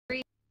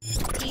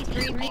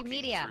E3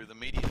 Media. Through the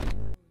media.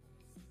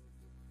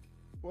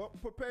 Well,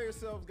 prepare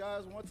yourselves,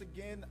 guys. Once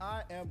again,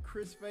 I am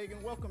Chris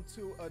Fagan. Welcome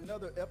to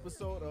another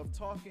episode of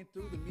Talking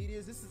Through the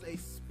Medias. This is a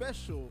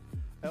special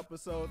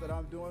episode that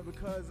I'm doing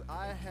because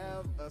I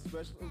have a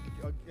special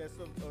guest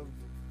of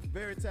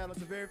very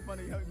talented, very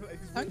funny young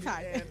ladies.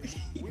 Okay. And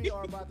we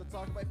are about to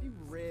talk about, if you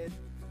read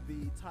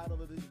the title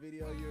of this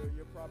video,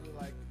 you're probably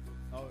like,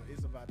 oh,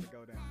 it's about to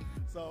go down.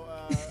 So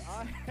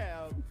I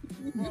have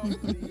from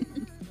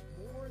the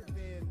More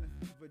Than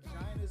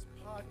Vaginas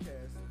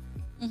podcast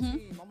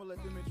team. I'm gonna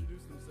let them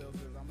introduce themselves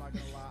because I'm not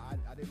gonna lie,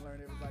 I didn't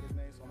learn everybody's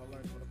name, so I'm gonna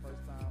learn it for the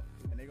first time,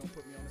 and they're gonna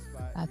put me on the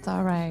spot. That's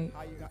all right.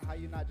 How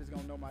you not just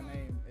gonna know my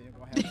name and you're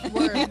gonna have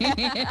Word.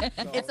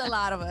 It's a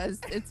lot of us.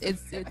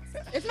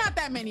 It's not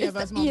that many of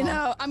us,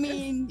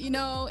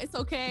 Momo. It's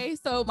okay.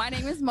 So my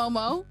name is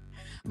Momo.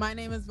 My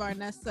name is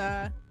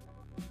Vanessa.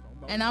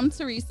 And I'm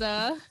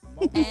Teresa.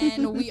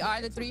 And we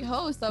are the three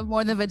hosts of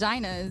More Than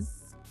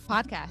Vaginas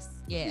podcast.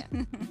 Yeah.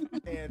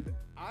 And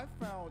I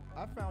found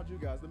you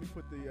guys. Let me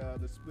put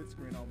the split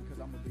screen on because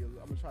I'm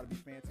gonna try to be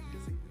fancy. You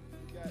see,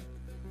 we got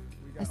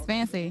It's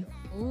fancy.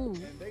 Ooh.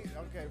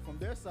 And from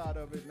their side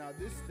of it, now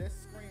this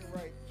screen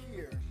right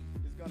here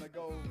is gonna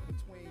go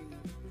between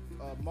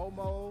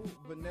Momo,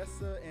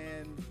 Vanessa,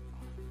 and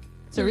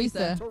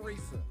Teresa. I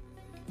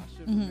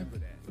should remember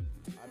that.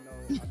 I know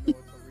it's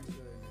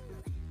Teresa,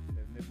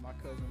 and if my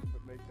cousin,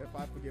 if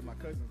I forget my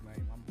cousin's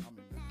name, I'm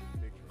in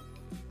big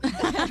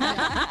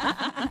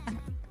trouble.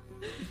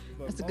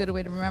 That's a good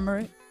way to remember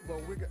it.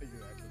 But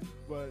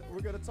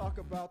we're gonna talk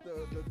about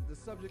the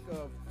subject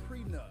of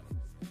prenups.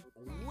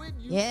 When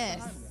you sign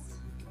one,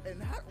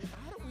 and how do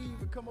we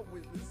even come up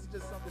with this? Is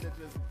just something that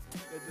just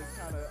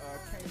kind of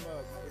came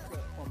up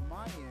from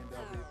my end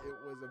of it. It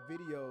was a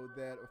video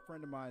that a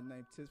friend of mine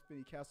named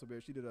Tiffany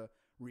Castleberry, she did a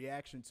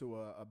reaction to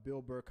a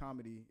Bill Burr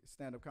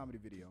stand-up comedy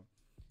video,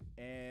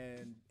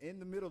 and in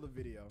the middle of the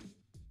video,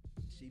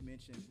 she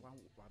mentioned, why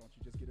don't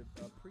you just get a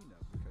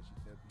prenup, because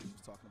he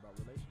was talking about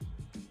relationships.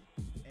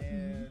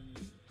 And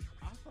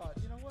I thought,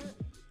 you know what,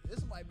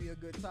 this might be a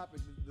good topic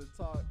to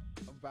talk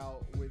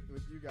about with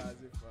you guys,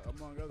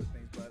 among other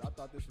things. But I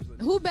thought this was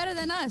who better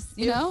than us,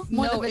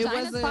 More Than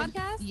Vaginas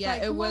podcast?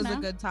 Yeah, it was a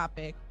good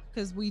topic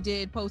because we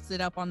did post it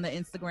up on the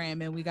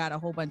Instagram and we got a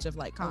whole bunch of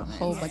comments.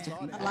 A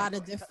lot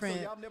of different.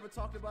 So y'all never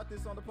talked about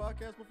this on the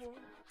podcast before?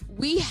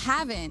 We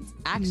haven't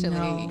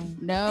actually.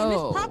 No. And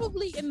it's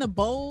probably in the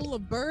bowl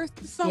of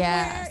birth somewhere.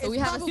 Yeah. So it's we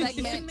have a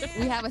segment.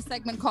 We have a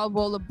segment called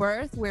Bowl of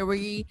Birth where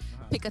we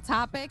pick a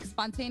topic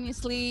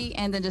spontaneously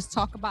and then just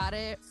talk about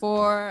it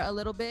for a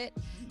little bit.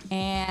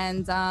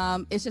 And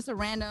it's just a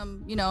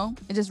random,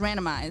 it just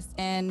randomized,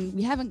 and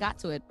we haven't got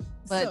to it.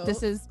 But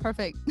this is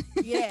perfect.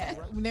 Yeah,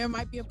 there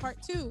might be a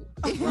part 2.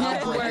 on More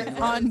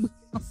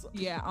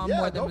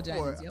Than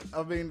Vaginas. Yep.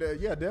 I mean,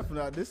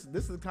 definitely. This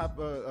is the type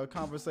of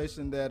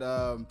conversation that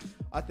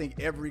I think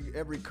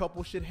every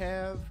couple should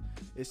have,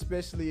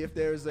 especially if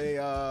there's a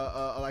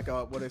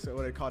what they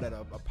call that,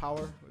 a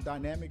power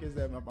dynamic. Is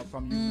that if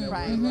I'm using that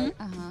word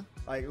right?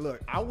 Like, look,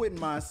 I wouldn't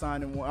mind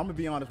signing one. I'm gonna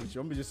be honest with you.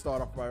 I'm gonna just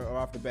start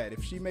off the bat.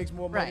 If she makes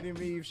more money than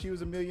me, if she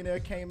was a millionaire,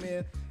 came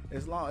in.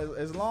 As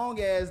long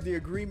as the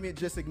agreement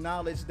just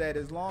acknowledged that,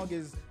 as long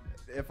as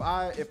if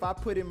I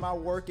put in my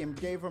work and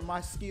gave her my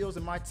skills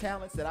and my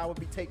talents, that I would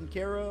be taken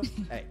care of.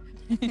 Hey,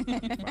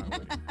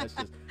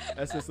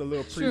 that's just a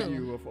little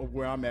preview of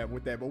where I'm at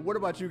with that. But what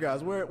about you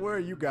guys? Where are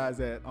you guys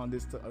at on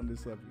this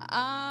subject?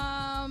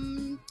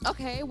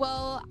 Okay.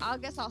 Well, I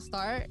guess I'll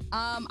start.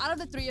 Out of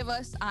the three of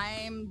us,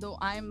 I'm the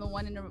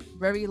one in a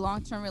very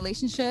long-term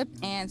relationship,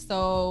 and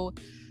so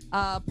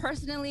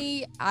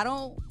personally, I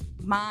don't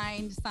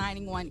mind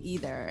signing one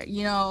either.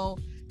 To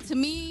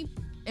me,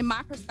 in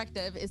my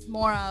perspective, it's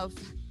more of,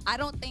 I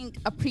don't think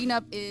a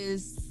prenup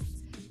is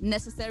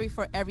necessary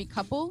for every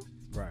couple.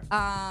 Right.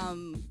 I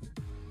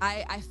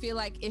feel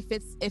like if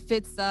it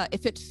fits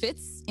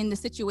in the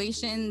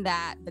situation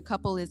that the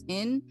couple is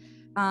in,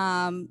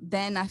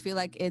 then I feel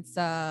like it's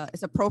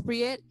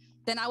appropriate.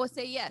 Then I would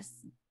say yes.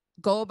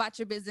 Go about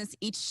your business.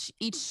 Each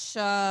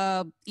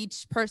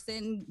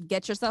person,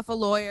 get yourself a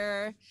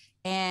lawyer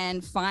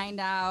and find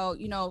out,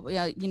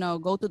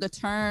 go through the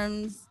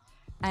terms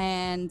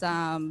and,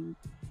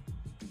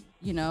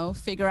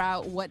 figure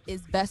out what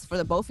is best for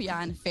the both of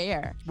y'all and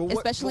fair. But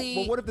what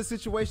if the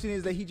situation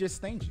is that he just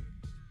stingy?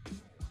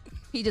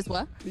 He just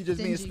what? He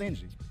just being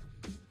stingy.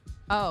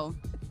 Oh,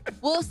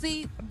 well,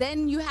 see,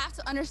 then you have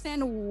to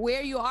understand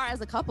where you are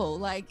as a couple.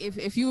 Like,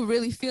 if you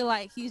really feel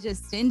like he's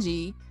just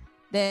stingy,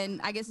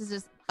 then I guess it's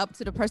just up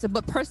to the person.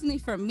 But personally,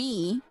 for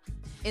me,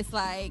 it's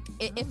like,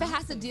 if it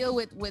has to deal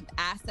with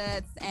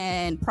assets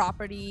and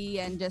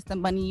property and just the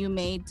money you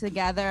made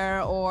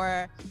together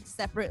or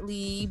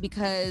separately,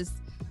 because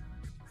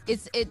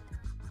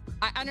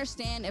I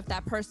understand if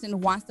that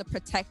person wants to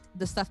protect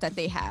the stuff that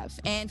they have.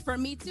 And for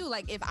me too,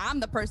 like if I'm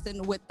the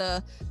person with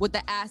the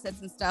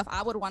assets and stuff,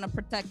 I would want to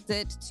protect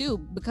it too,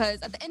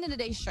 because at the end of the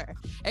day, sure,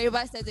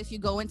 everybody says if you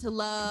go into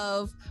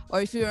love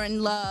or if you're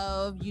in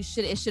love,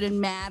 it shouldn't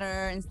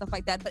matter and stuff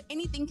like that. But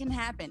anything can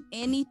happen.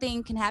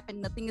 Anything can happen.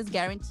 Nothing is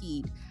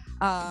guaranteed.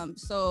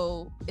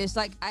 So it's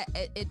like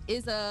it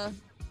is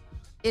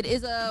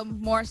a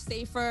more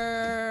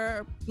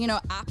safer,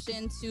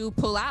 option to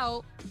pull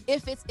out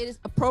if it is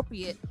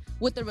appropriate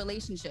with the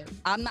relationship.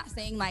 I'm not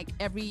saying like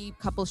every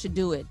couple should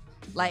do it.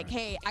 Like,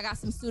 hey, I got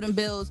some student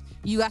bills,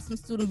 you got some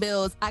student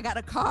bills, I got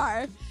a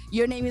car,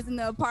 your name is in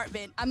the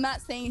apartment. I'm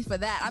not saying for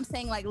that. I'm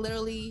saying like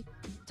literally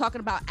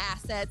talking about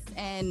assets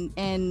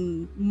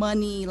and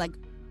money, like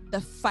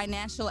the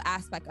financial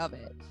aspect of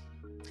it.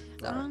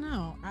 So. I don't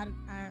know. I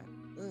don't know.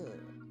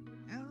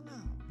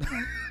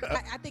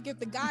 I think if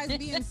the guy's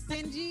being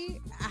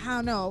stingy, I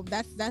don't know.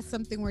 That's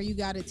something where you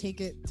got to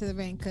take it to the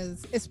bank,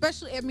 because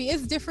especially, I mean,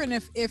 it's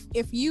different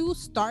if you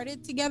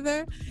started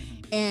together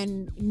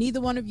and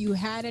neither one of you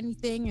had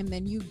anything, and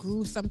then you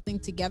grew something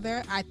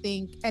together. I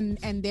think, and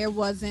there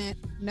wasn't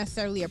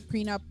necessarily a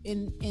prenup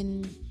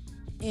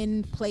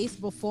in place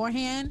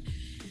beforehand,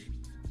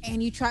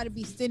 and you try to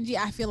be stingy,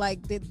 I feel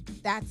like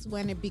that's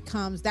when it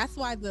becomes, that's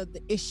why the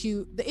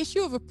issue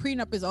of a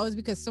prenup is always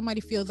because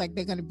somebody feels like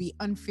they're going to be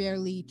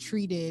unfairly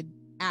treated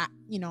at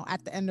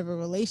the end of a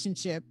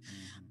relationship,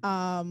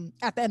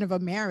 at the end of a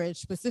marriage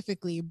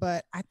specifically.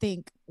 But I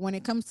think when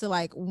it comes to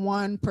like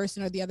one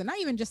person or the other, not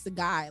even just a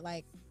guy,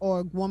 like,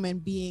 or woman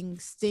being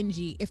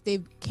stingy, if they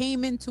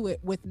came into it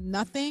with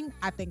nothing,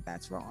 I think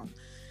that's wrong.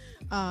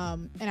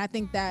 And I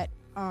think that,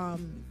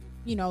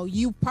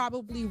 you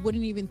probably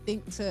wouldn't even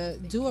think to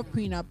do a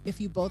prenup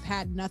if you both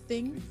had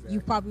nothing. Exactly. You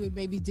probably would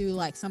maybe do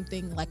like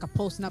something like a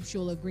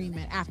postnuptial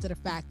agreement after the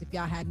fact if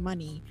y'all had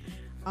money.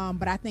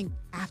 But I think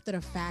after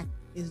the fact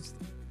it's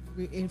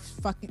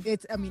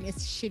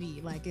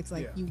shitty. Like, it's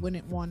like, you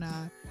wouldn't want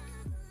to.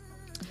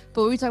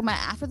 But were we talking about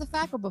after the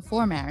fact or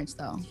before marriage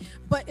though?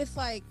 But it's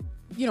like,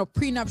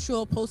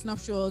 prenuptial,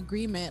 postnuptial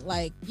agreement,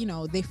 like,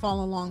 they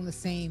fall along the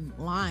same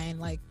line.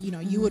 Like,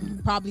 you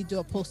would probably do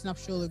a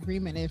postnuptial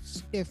agreement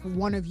if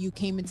one of you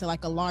came into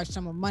like a large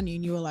sum of money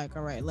and you were like,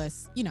 all right,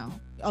 let's,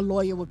 a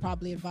lawyer would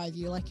probably advise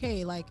you like,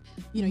 hey, like,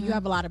 you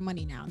have a lot of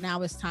money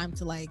now it's time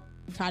to like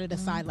try to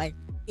decide like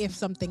if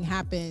something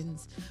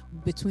happens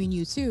between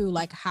you two,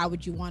 like how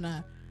would you want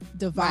to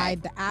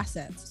divide the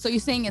assets? So you're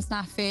saying it's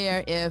not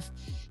fair if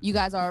you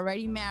guys are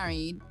already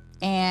married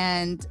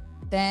and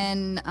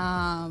then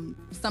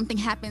something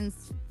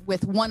happens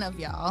with one of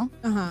y'all,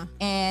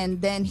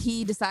 and then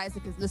he decides,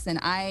 because listen,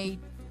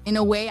 in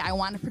a way I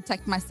want to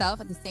protect myself,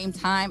 at the same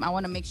time I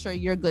want to make sure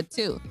you're good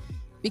too,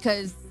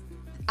 because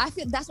I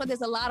feel that's why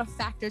there's a lot of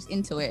factors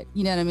into it.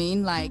 You know what I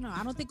mean? Like,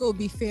 I don't think it would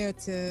be fair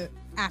to,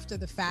 after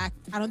the fact,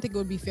 I don't think it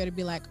would be fair to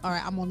be like, all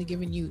right, I'm only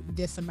giving you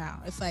this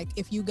amount. It's like,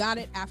 if you got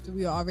it after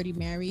we were already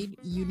married,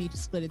 you need to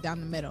split it down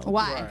the middle.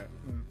 Why? Right.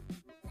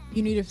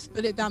 You need to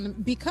split it down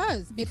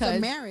because it's a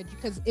marriage,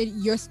 because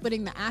you're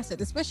splitting the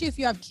assets, especially if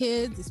you have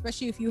kids,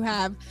 especially if you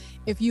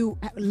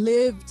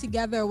live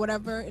together or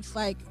whatever. It's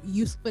like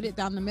you split it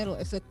down the middle.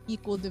 It's an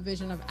equal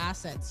division of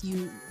assets.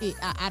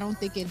 I don't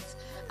think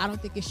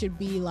it should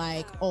be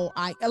like,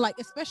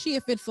 especially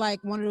if it's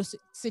like one of those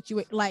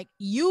situations, like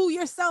you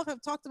yourself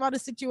have talked about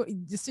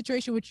the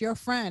situation with your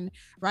friend,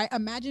 right?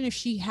 Imagine if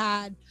she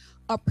had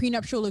a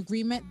prenuptial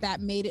agreement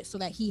that made it so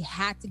that he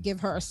had to give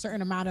her a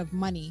certain amount of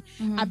money.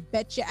 I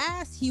bet your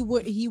ass he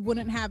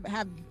wouldn't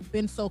have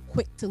been so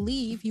quick to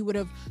leave. He would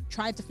have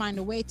tried to find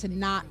a way to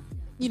not,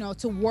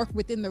 to work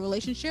within the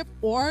relationship,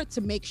 or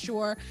to make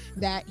sure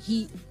that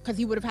because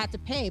he would have had to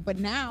pay, but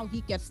now he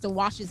gets to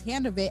wash his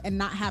hand of it and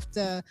not have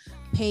to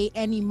pay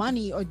any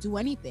money or do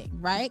anything,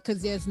 right?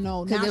 Because there was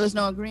no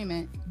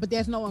agreement. But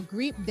there's no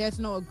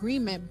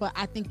agreement. But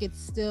I think it's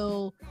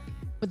still.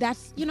 But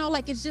that's,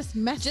 like, it's just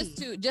messy.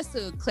 Just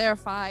to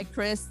clarify,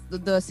 Chris,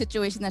 the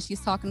situation that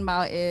she's talking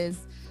about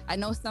is, I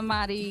know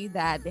somebody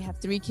that they have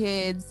 3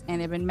 kids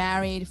and they've been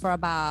married for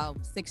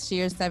about 6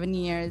 years, 7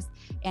 years.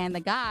 And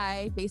the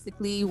guy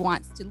basically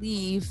wants to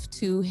leave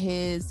to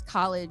his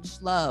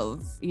college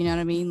love. You know what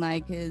I mean?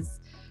 Like his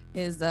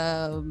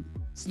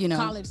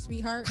college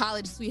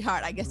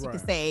sweetheart, I guess you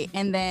could say.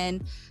 And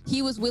then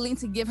he was willing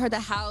to give her the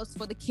house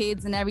for the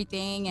kids and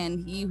everything,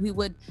 and he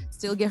would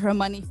still give her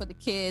money for the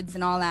kids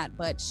and all that,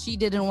 but she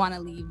didn't want to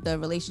leave the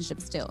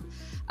relationship still.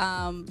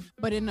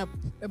 But in a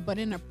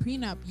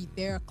prenup,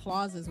 there are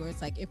clauses where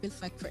it's like, if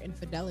it's like for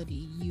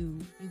infidelity, you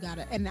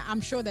gotta, and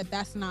I'm sure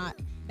that's not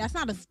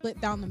a split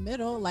down the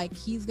middle. Like,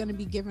 he's gonna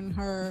be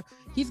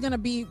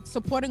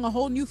supporting a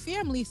whole new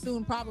family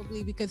soon,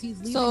 probably, because he's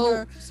leaving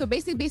her. So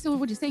basically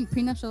what you're saying,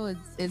 prenuptial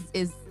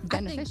is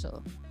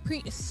beneficial.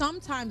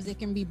 Sometimes it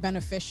can be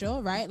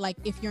beneficial, right? Like,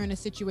 if you're in a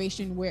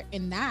situation where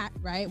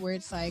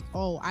it's like,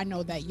 oh, I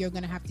know that you're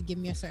gonna have to give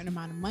me a certain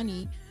amount of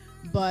money.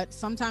 But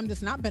sometimes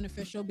it's not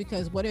beneficial,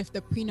 because what if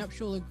the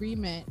prenuptial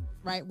agreement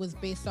right, was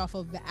based off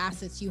of the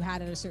assets you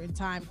had at a certain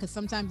time. Because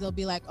sometimes they'll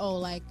be like, oh,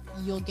 like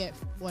you'll get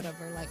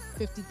whatever, like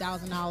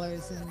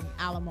 $50,000 in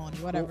alimony,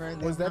 whatever.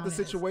 Was that the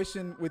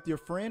situation with your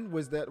friend?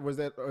 Was there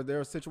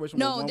a situation?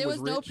 No, where there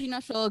was no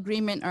prenuptial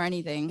agreement or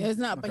anything. There's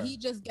not, but he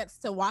just gets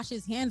to wash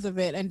his hands of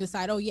it and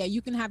decide, oh yeah,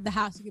 you can have the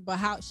house, but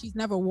how she's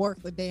never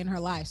worked a day in her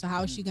life, so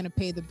how is she going to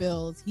pay the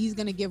bills? He's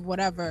going to give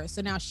whatever,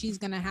 so now she's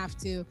going to have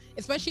to,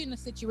 especially in a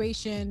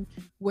situation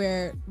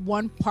where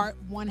one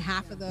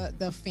half of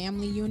the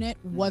family unit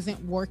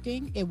wasn't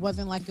working. It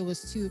wasn't like it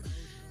was two.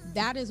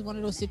 That is one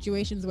of those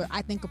situations where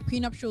I think a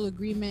prenuptial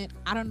agreement,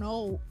 I don't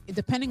know,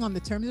 depending on the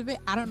terms of it,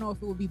 I don't know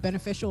if it would be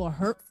beneficial or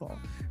hurtful,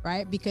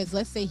 right? Because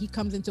let's say he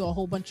comes into a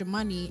whole bunch of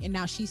money and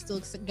now she's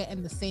still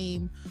getting the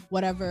same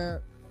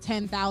whatever,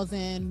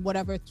 10,000,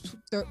 whatever,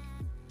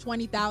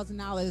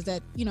 $20,000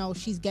 that, you know,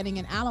 she's getting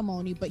in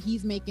alimony, but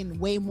he's making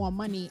way more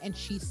money and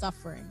she's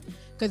suffering.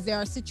 Because there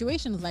are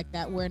situations like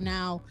that where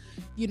now,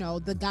 you know,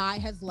 the guy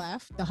has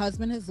left, the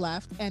husband has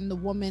left, and the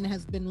woman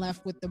has been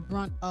left with the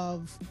brunt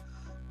of,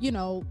 you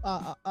know,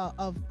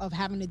 of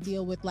having to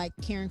deal with like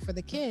caring for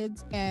the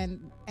kids,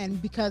 and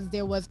because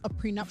there was a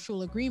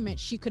prenuptial agreement,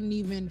 she couldn't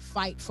even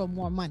fight for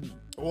more money.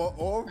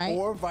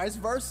 Or vice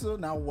versa.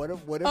 Now what if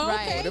she's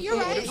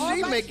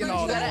making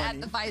all the money?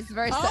 At the vice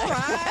versa. All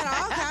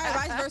right,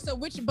 okay, vice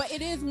versa. But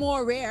it is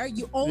more rare. I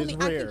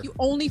think you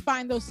only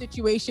find those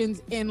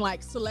situations in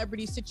like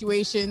celebrity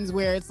situations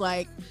where it's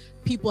like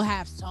people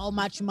have so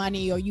much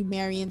money or you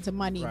marry into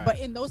money. Right. But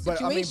in those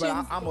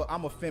situations,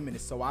 I'm a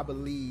feminist, so I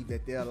believe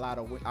that there are a lot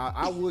of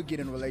I would get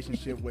in a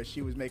relationship where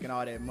she was making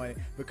all that money,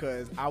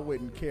 because I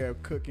wouldn't care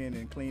cooking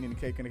and cleaning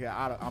and caking.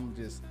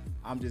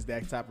 I'm just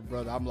that type of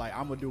brother. I'm like,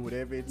 I'm gonna do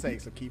whatever it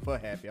takes to keep her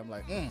happy. I'm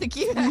like, to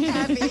keep her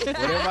happy.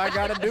 Whatever I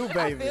gotta do,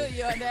 baby. I feel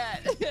you on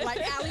that.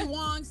 Like Ali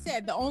Wong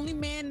said, the only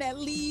man that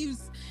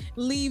leaves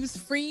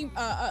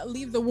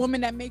the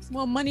woman that makes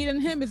more money than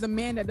him is a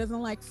man that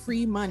doesn't like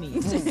free money.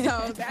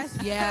 So that's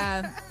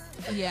yeah.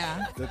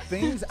 The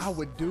things I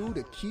would do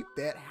to keep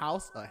that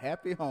house a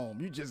happy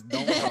home, you just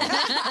don't know.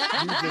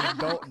 You just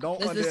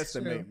don't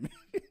underestimate me.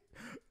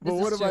 But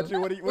what about you?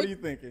 What are you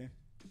thinking?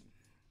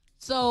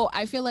 So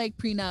I feel like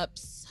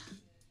prenups,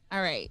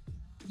 all right,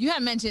 you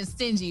have mentioned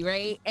stingy,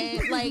 right?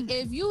 And like,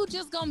 if you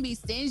just gonna be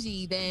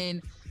stingy,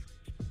 then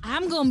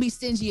I'm gonna be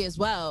stingy as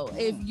well.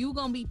 If you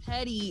gonna be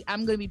petty,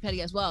 I'm gonna be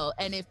petty as well.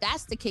 And if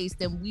that's the case,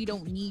 then we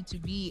don't need to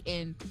be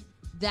in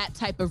that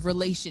type of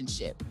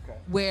relationship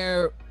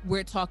where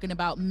we're talking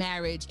about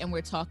marriage and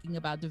we're talking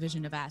about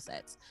division of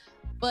assets.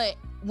 But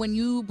when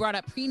you brought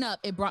up prenup,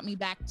 it brought me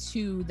back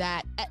to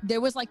that.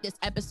 There was like this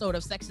episode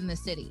of Sex and the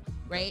City,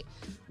 right?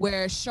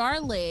 Where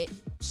Charlotte,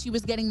 she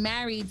was getting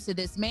married to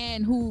this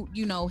man who,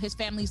 you know, his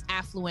family's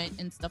affluent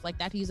and stuff like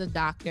that. He's a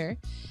doctor.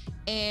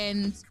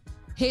 And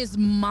his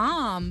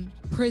mom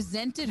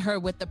presented her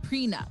with the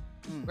prenup,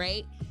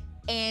 right?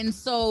 And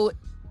so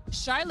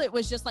Charlotte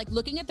was just like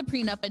looking at the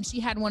prenup, and she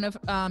had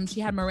she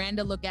had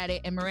Miranda look at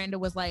it, and Miranda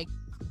was like,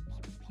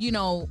 you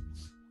know,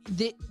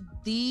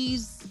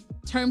 these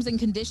terms and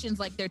conditions,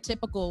 like they're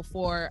typical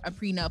for a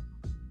prenup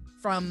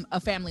from a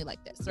family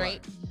like this, right?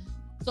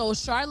 So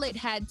Charlotte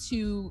had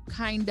to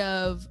kind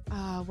of,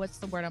 what's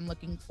the word I'm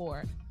looking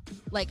for?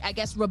 Like, I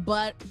guess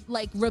rebut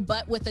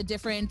with a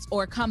different,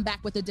 or come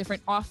back with a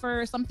different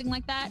offer or something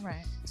like that.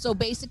 Right. So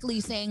basically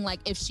saying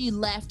like, if she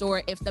left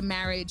or if the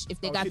marriage,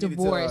 if they got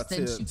divorced,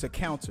 then to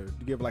counter,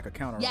 to give like a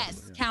counter.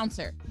 Yes,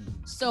 counter.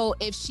 So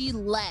if she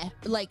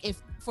left, like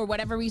if for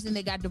whatever reason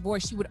they got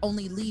divorced, she would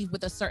only leave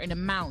with a certain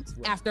amount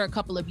after a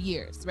couple of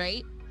years,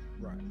 right?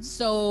 Right.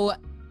 So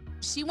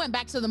she went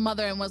back to the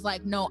mother and was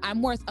like, no,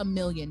 I'm worth $1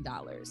 million.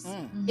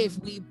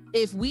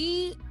 If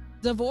we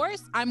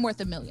divorce, I'm worth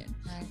 $1 million.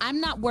 Right.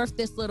 I'm not worth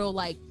this little,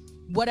 like,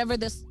 whatever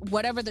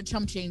the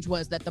chump change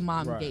was that the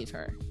mom gave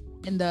her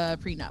in the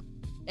prenup.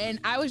 And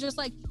I was just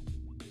like,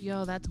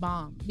 yo, that's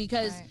bomb.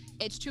 Because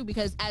it's true,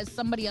 because as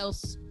somebody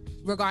else,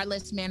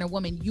 regardless, man or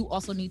woman, you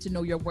also need to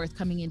know your worth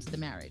coming into the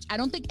marriage. I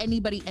don't think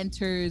anybody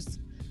enters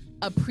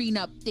a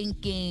prenup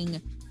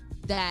thinking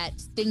that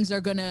things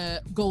are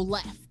gonna go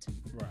left.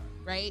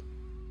 Right?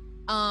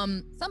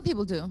 Some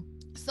people do.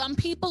 Some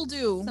people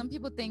do. Some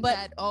people think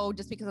that, oh,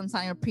 just because I'm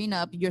signing a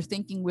prenup, you're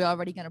thinking we're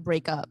already going to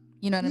break up.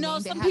 You know what I mean? No,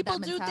 some people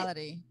do.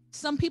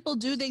 Some people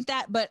do think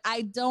that, but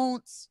I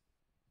don't.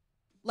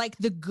 Like,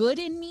 the good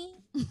in me,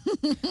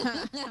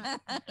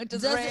 which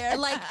is rare.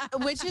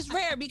 Which is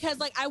rare, because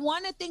like I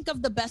want to think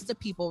of the best of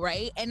people,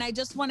 right? And I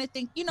just want to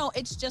think, you know,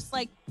 it's just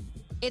like,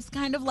 it's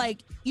kind of like,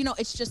 you know,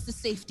 it's just a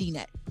safety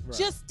net,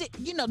 just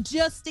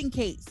in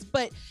case.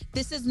 But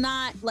this is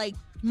not like,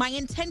 my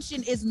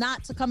intention is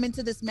not to come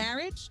into this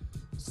marriage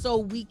so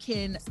we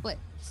can split.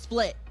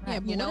 Yeah,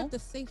 but what if the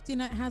safety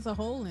net has a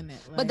hole in it?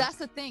 Like... But that's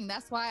the thing.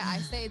 That's why I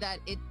say that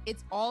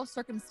it's all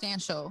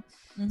circumstantial.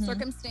 Mm-hmm.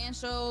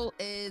 Circumstantial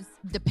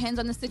depends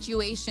on the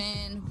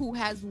situation, who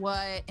has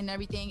what and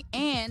everything.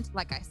 And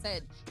like I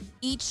said,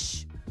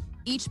 each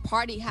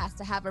party has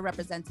to have a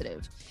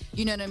representative,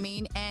 you know what I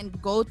mean?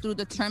 And go through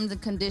the terms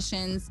and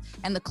conditions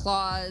and the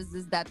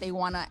clauses that they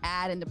want to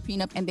add in the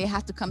prenup, and they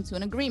have to come to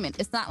an agreement.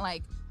 It's not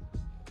like,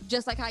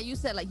 just like how you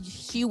said, like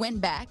she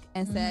went back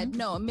and said,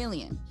 no, $1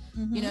 million.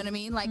 You know what I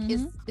mean? Like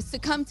it's to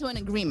come to an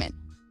agreement.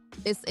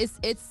 It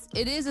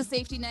is a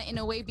safety net in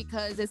a way,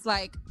 because it's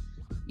like,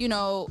 you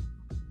know,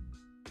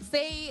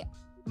 say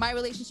my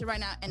relationship right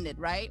now ended,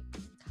 right?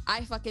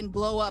 I fucking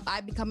blow up,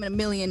 I become a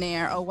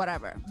millionaire or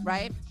whatever,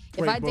 right?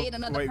 If I date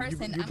another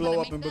person, you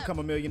blow up and become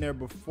a millionaire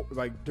before,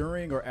 like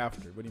during or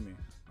after? What do you mean?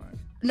 Right.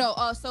 No,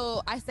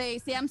 so I say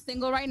I'm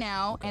single right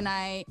now, and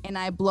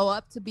I blow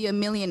up to be a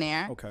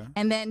millionaire. Okay.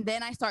 And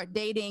then I start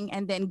dating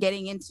and then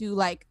getting into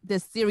like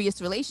this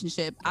serious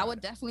relationship. I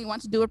would definitely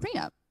want to do a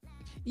prenup.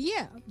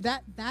 Yeah,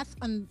 that's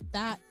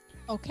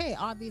okay.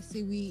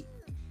 Obviously,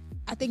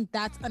 I think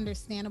that's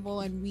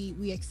understandable, and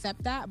we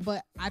accept that.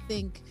 But I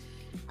think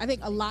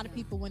a lot of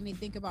people, when they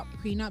think about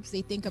prenups,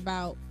 they think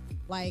about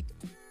like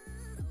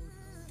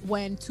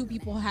when two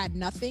people had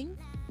nothing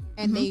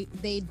and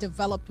they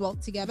developed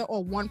wealth together,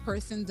 or one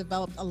person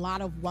developed a lot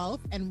of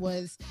wealth and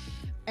was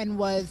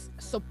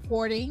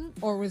supporting,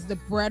 or was the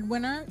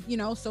breadwinner, you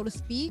know, so to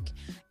speak,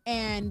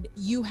 and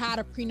you had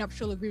a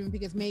prenuptial agreement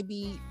because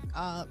maybe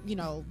you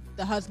know,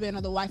 the husband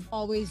or the wife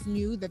always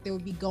knew that they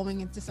would be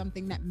going into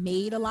something that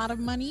made a lot of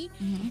money,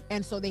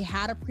 and so they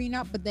had a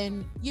prenup. But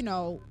then, you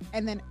know,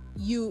 and then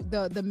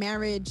the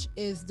marriage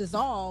is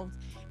dissolved,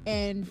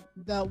 and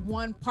the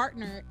one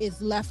partner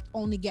is left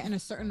only getting a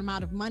certain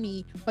amount of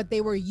money, but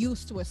they were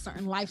used to a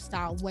certain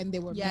lifestyle when they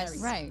were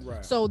married. Right.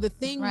 So the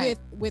thing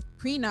with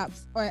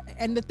prenups,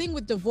 and the thing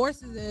with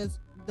divorces is,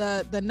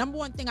 the number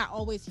one thing I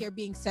always hear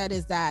being said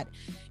is that,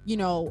 you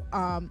know,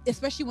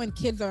 especially when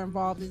kids are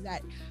involved, is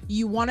that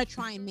you want to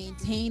try and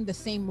maintain the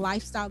same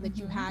lifestyle that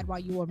you had while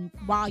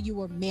you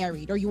were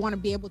married, or you want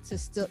to be able to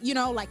still, you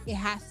know, like it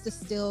has to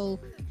still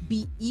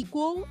be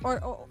equal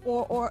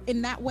or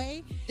in that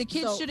way. The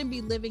kids shouldn't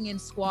be living in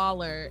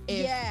squalor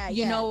if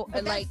you know,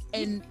 like,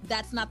 and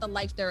that's not the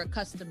life they're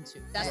accustomed to.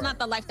 That's not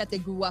the life that they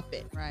grew up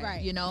in,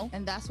 right? You know,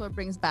 and that's what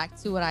brings back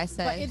to what I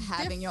said,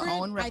 having your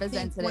own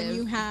representative when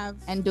you have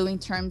and doing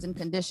terms and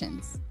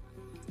conditions.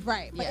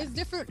 Right. But it's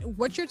different.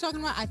 What you're talking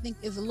about, I think,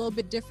 is a little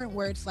bit different,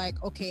 where it's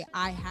like, okay,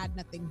 I had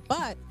nothing,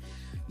 but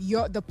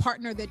the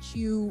partner that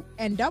you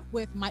end up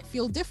with might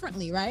feel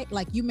differently, right?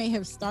 Like you may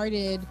have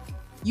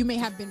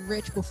been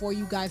rich before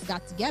you guys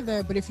got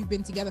together, but if you've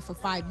been together for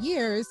 5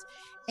 years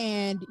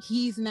and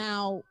he's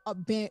now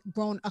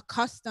grown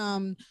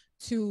accustomed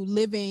to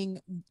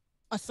living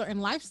a certain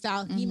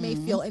lifestyle, he may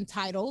feel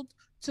entitled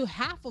to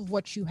half of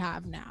what you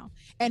have now.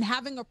 And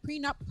having a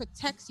prenup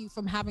protects you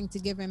from having to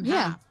give him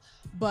half.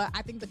 But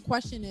I think the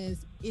question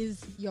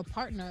is your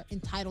partner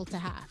entitled to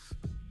half?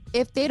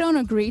 If they don't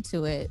agree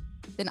to it,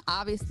 then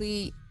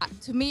obviously,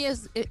 to me,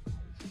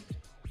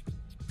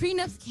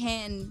 prenups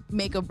can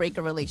make or break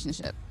a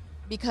relationship,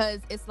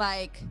 because it's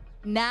like,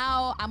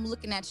 now I'm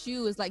looking at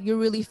you as like you're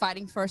really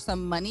fighting for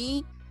some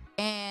money,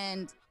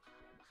 and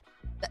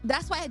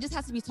that's why it just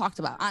has to be talked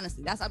about.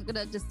 Honestly, I'm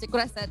gonna just stick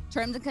what I said: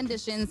 terms and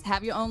conditions,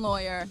 have your own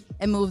lawyer,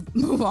 and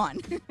move on.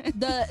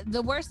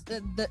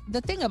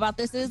 The thing about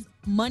this is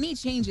money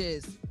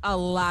changes a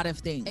lot of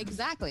things.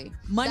 Exactly.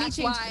 Money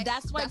changes.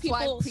 That's why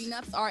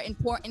prenups are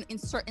important in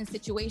certain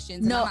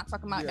situations. And I'm not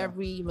talking about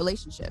every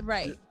relationship.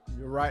 Right.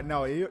 You're right.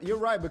 No, you're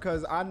right,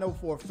 because I know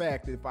for a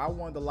fact if I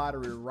won the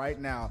lottery right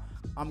now,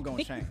 I'm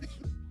gonna change.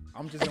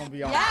 I'm just gonna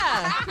be honest.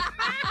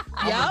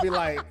 I'm gonna be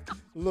like,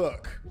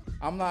 look,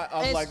 I'm not.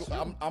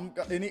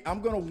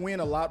 I'm gonna win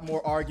a lot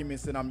more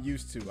arguments than I'm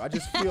used to. I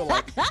just feel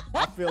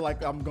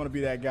like I'm gonna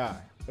be that guy.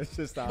 It's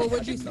just. But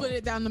would you split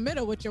it down the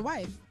middle with your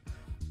wife?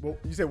 Well,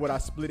 you said, would I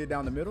split it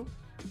down the middle?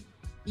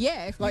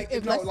 Yeah.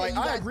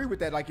 I agree with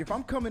that. Like, if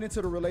I'm coming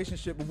into the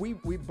relationship, we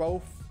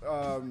both,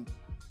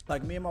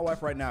 like me and my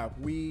wife right now,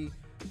 we,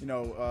 you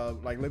know,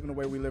 like living the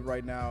way we live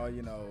right now,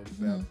 you know,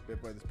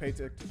 whether it's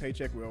paycheck to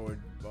paycheck or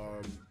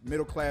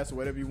middle class or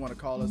whatever you want to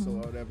call us or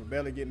whatever,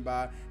 barely getting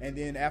by. And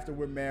then after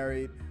we're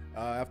married,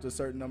 after a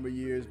certain number of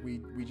years,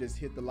 we just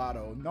hit the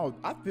lotto. No,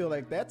 I feel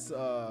like that's,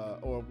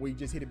 or we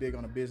just hit it big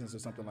on a business or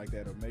something like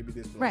that, or maybe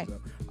this blows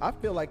up. I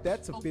feel like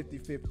that's a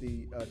 50-50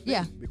 thing.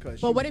 Yeah.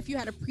 But what if you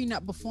had a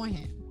prenup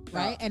beforehand,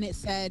 right? And it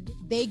said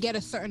they get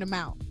a certain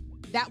amount.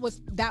 That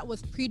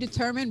was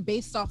predetermined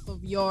based off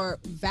of your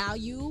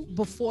value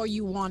before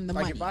you won the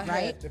money,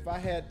 right? If I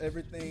had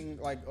everything,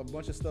 like a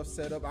bunch of stuff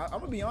set up, I'm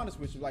gonna be honest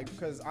with you, like,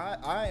 because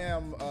I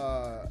am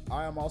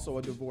also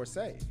a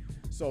divorcee.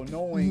 So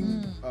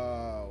knowing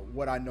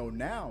what I know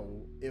now,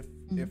 if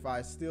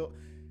I still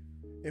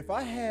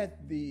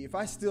had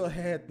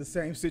the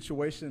same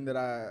situation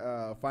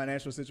that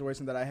financial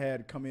situation that I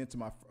had coming into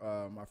my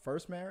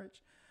first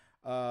marriage,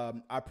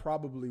 I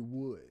probably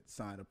would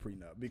sign a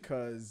prenup,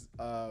 because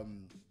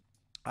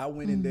I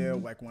went in there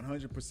like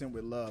 100%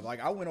 with love.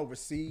 Like, I went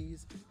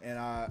overseas and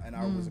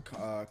I was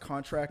a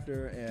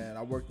contractor, and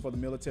I worked for the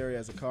military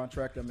as a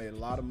contractor, made a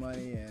lot of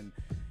money,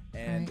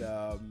 and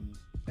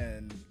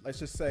let's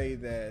just say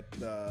that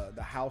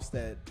the house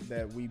that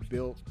we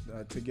built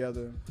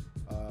together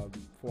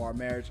for our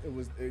marriage, it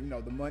was, you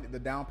know, the money, the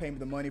down payment,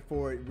 the money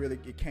for it, really,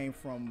 it came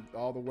from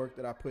all the work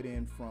that I put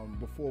in from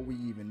before we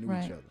even knew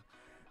each other.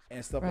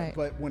 and stuff. Right.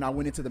 But when I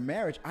went into the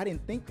marriage, I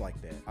didn't think like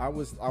that. I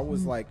was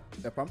like,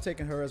 if I'm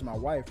taking her as my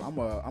wife, I'm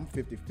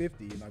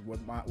 50-50. Like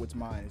what's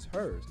mine is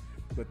hers.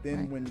 But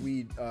then when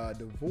we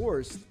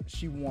divorced,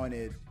 she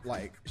wanted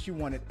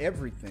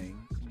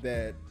everything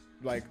that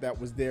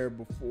was there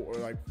before,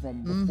 like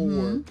from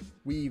before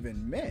we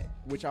even met.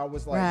 Which I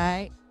was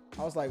like,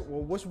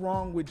 well, what's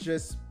wrong with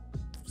just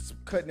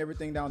cutting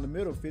everything down the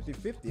middle,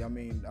 50-50? I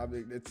mean,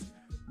 it's.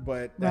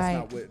 But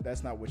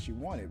that's not what she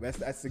wanted.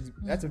 That's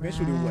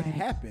eventually what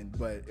happened.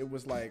 But it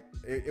was like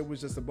it was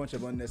just a bunch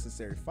of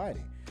unnecessary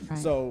fighting. Right.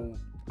 So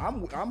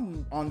I'm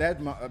on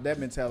that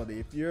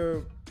mentality. If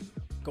you're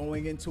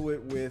going into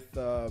it with,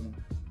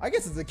 I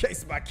guess it's a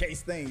case by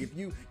case thing. If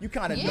you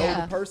kind of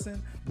know the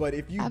person, but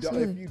if you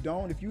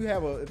don't, if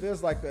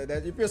there's like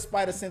that, if your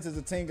spider senses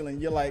are tingling,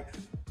 you're like,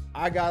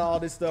 I got all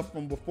this stuff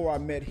from before I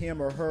met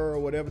him or her or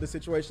whatever the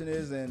situation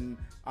is, and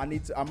I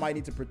might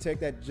need to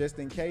protect that just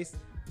in case.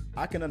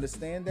 I can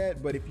understand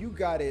that, but if you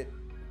got it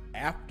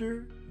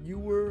after you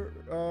were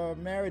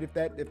married, if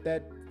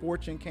that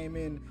fortune came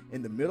in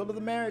the middle of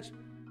the marriage,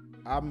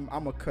 I'm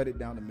gonna cut it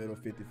down the middle,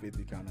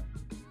 50-50 kind of.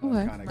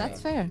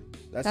 That's fair.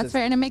 That's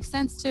fair, and it makes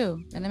sense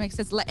too. And it makes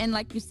sense. And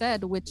like you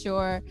said, with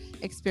your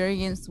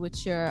experience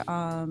with your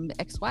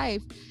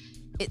ex-wife,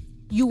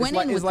 you went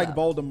in with it's like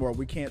Voldemort.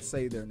 We can't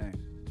say their name.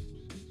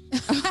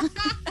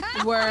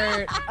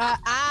 Word.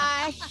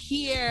 I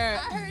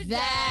heard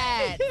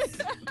that.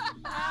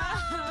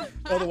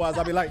 Otherwise,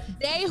 I'll be like,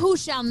 they who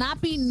shall not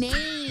be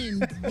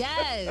named.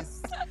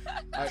 Yes.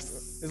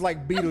 It's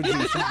like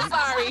Beetlejuice.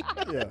 Sorry.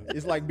 Yeah,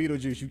 it's like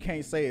Beetlejuice. You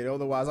can't say it.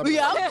 Otherwise, I'll be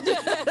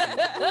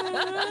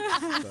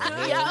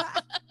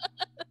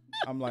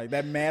I'm like,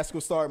 that mask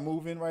will start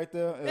moving right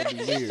there. It'll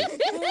be weird.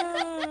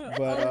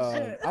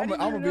 But I'm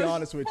gonna be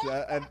honest with you.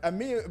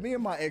 Me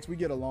and my ex, we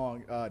get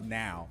along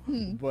now.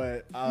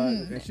 But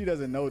and she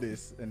doesn't know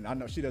this, and I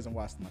know she doesn't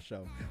watch my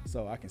show,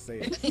 so I can say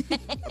it.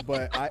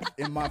 But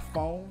in my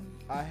phone,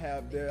 I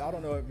have I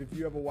don't know if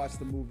you ever watched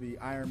the movie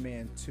Iron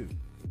Man 2.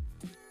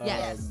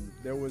 Yes.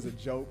 There was a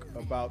joke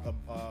about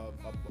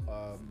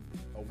a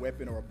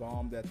weapon or a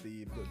bomb that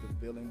the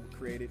villain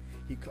created.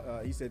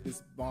 He said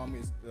this bomb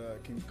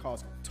can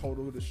cause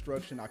total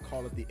destruction. I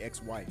call it the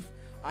ex-wife.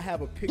 I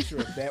have a picture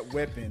of that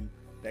weapon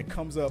that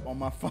comes up on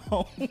my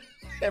phone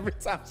every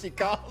time she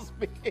calls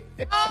me.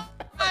 Oh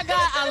my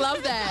God, I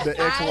love that. The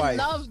ex-wife. I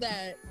love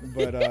that.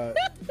 But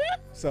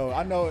so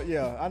I know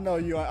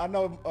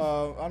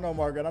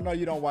Margaret. I know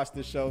you don't watch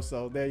this show,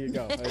 so there you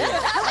go.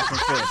 I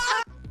confess.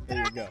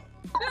 There you go.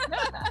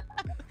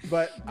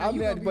 But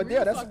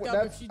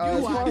that's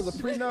as far as a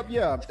prenup,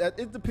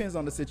 it depends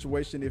on the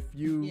situation. If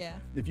you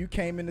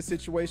came in the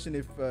situation,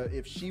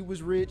 if she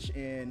was rich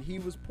and he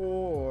was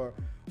poor,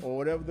 or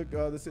whatever the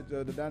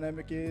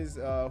dynamic is,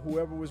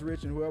 whoever was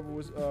rich and whoever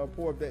was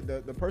poor,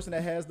 the person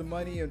that has the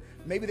money, and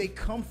maybe they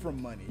come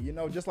from money,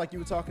 just like you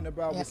were talking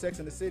about with Sex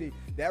and the City.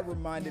 That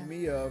reminded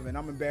me of, and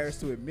I'm embarrassed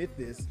to admit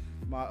this,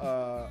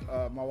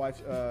 my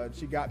wife,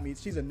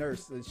 she's a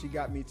nurse, and she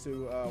got me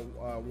to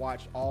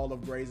watch all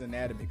of Grey's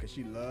Anatomy because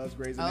she loves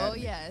Grey's Anatomy. Oh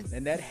yes.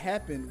 And that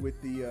happened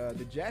with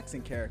the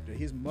Jackson character.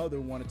 His mother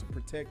wanted to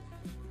protect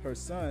her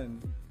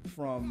son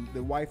from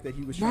the wife that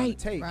he was trying to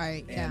take,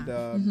 and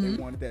they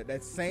wanted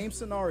that same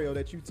scenario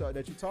that you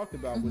talked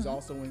about was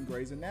also in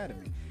Grey's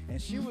Anatomy.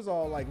 And she was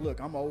all like,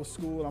 "Look, I'm old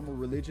school. I'm a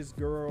religious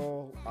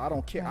girl. I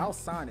don't care. I'll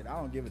sign it. I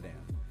don't give a damn."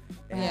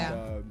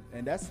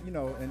 And that's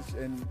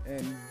and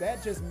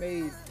that just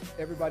made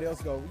everybody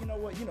else go, you know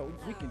what,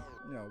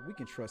 we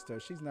can trust her.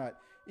 She's not,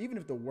 even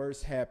if the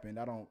worst happened,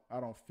 I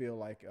don't feel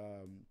like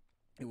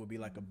it would be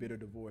like a bitter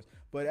divorce.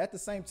 But at the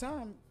same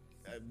time,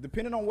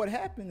 depending on what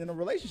happened in a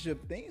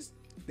relationship, things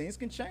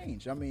can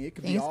change. I mean, it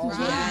could be all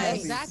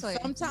exactly.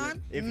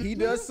 Sometimes if he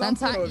does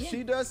something or if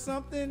she does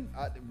something,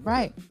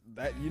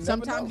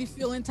 sometimes you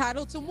feel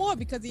entitled to more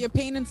because of your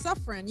pain and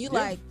suffering. You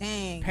like,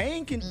 dang.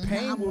 Pain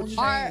will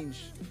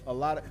change a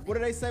lot of. What do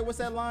they say? What's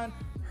that line?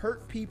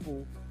 Hurt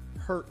people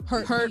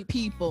hurt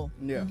people.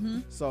 Yeah.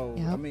 So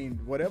I mean,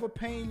 whatever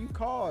pain you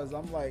cause,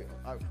 I'm like,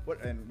 what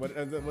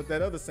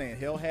that other saying?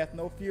 Hell hath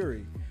no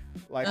fury.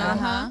 Like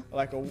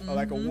like a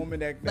woman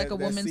that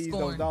sees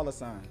scorned. Those dollar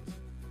signs.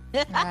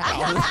 No,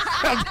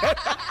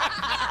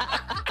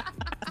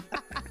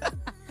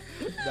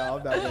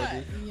 I'm not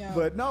gonna do.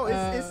 But no,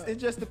 it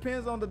just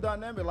depends on the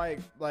dynamic.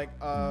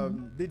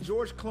 Did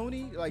George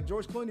Clooney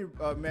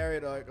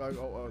married like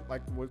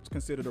what's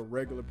considered a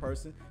regular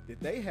person? Did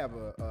they have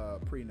a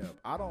prenup?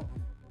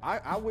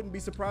 I wouldn't be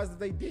surprised if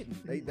they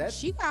didn't.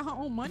 She got her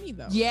own money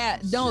though. Yeah,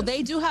 no,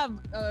 they do have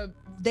a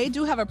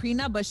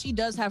prenup, but she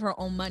does have her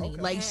own money.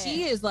 Okay. Like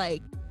she is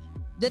like,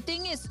 the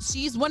thing is,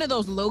 she's one of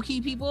those low key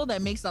people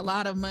that makes a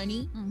lot of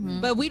money,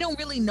 but we don't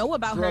really know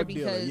about her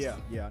because I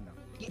know.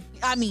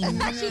 I mean,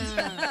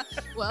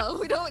 well,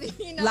 we don't,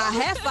 La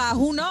Jefa,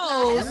 who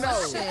knows?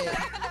 Shit.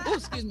 Oh,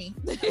 excuse me.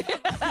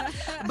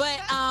 But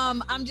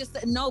I'm just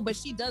but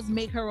she does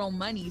make her own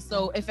money.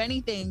 So if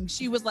anything,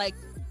 she was like,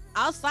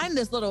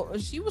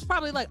 she was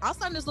probably like, I'll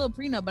sign this little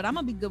prenup, but I'm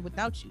gonna be good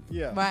without you.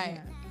 Yeah. Right.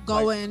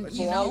 going. Like,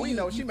 you for know, all we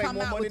know, she you make come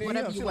more out money with than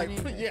whatever him. you She's want like,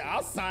 in it. yeah,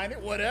 I'll sign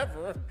it,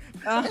 whatever.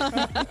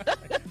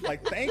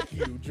 Like, thank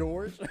you,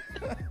 George.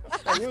 Like,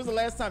 when was the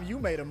last time you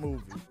made a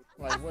movie?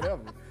 Like,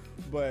 whatever.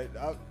 But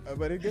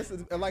I guess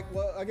like,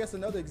 well, I guess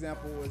another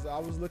example was I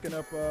was looking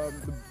up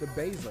the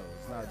Bezos.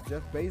 Now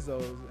Jeff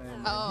Bezos and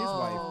his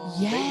wife.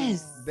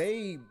 Yes.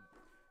 They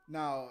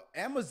now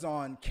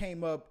Amazon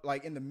came up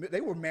like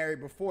they were married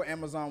before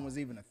Amazon was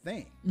even a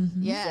thing.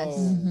 Yes.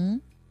 So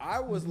I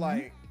was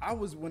like,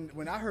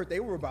 when I heard they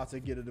were about to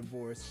get a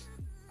divorce,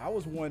 I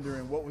was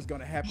wondering what was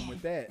going to happen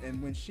with that.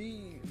 And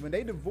when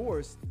they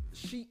divorced,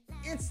 she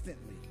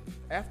instantly,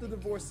 after the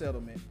divorce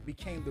settlement,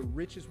 became the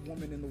richest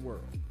woman in the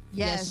world.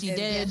 Yes, she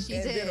did.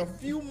 And then a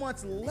few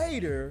months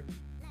later,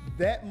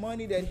 that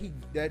money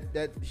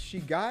that she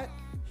got,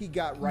 he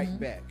got right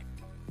back.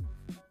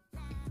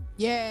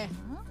 Yeah.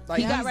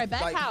 Like, He got right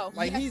back? How?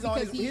 Like, Yes, he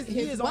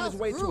is on his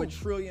way to grew.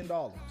 $1 trillion.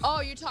 Oh,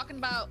 you're talking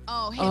about him.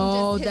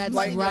 Oh, just his that's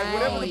money. Like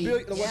whatever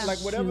the Yeah.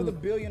 whatever the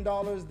 $1 billion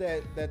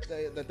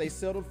that they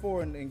settled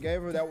for and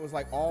gave her, that was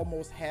like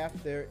almost half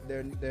their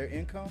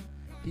income.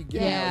 He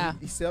gave Yeah.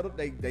 he settled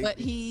But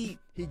he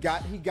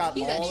got He's all a of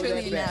that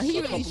trillionaire. back. He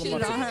a really couple of shitted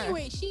months on ago. her.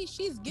 Anyway,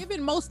 she's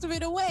giving most of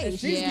it away. And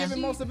she's Yeah. giving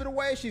most of it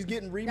away. She's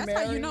getting remarried.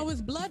 That's how you know it's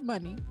blood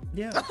money.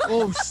 Yeah.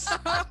 oh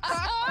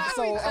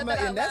So I'm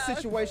in that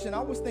situation.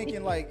 I was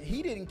thinking like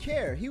he didn't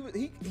care.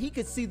 He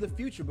could see the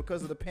future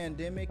because of the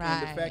pandemic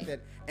and the Right. fact that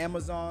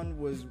Amazon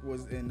was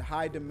in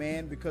high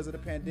demand because of the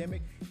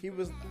pandemic. He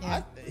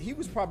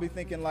was probably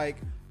thinking like,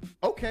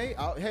 okay,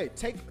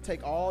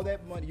 take all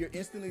that money. You're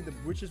instantly the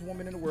richest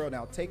woman in the world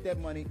now. Take that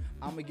money.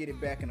 I'm gonna get it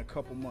back in a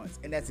couple months,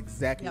 and that's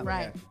exactly what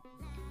Right. happened.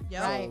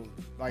 yeah. Right.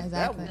 So, like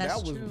Exactly. that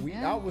That's was true. weird.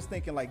 Yeah. I was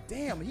thinking like,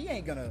 damn,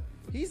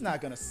 he's not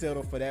gonna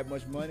settle for that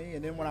much money.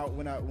 And then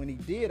when he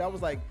did, I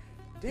was like,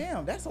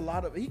 damn, that's a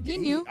lot of. He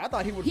knew. I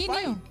thought he would He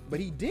fight, knew. but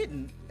he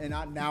didn't. And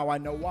now I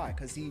know why,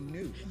 because he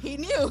knew. He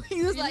knew.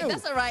 He was like, knew.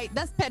 that's all right.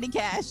 That's petty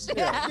cash.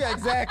 Yeah,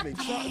 exactly.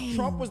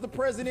 Trump was the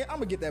president. I'm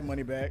gonna get that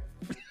money back.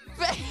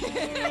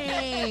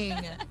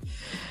 Dang.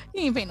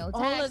 He ain't paying no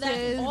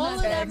taxes. all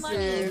of that money,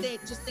 Taxes. they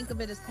just think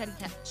of it as petty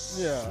cash.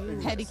 Yeah.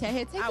 Petty cash.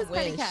 Here, take I this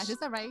petty wish. cash.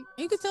 It's all right.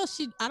 You could tell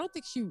I don't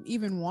think she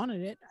even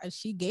wanted it.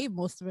 She gave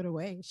most of it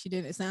away. She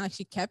didn't. It's not like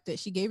she kept it.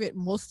 She gave it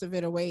most of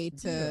it away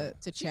to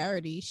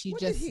charity. She's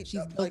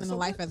building a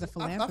life as a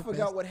philanthropist. I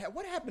forgot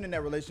what happened in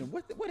that relationship.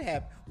 What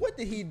happened? What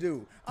did he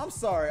do? I'm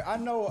sorry. I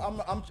know.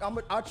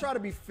 I try to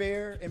be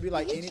fair and be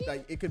like anything.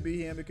 Like, it could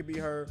be him. It could be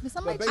her. Did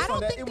somebody But based I on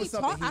don't that, think it they was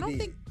something talk.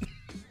 he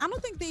I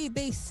don't think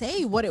they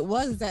say what it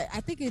was. That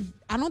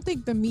I don't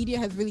think the media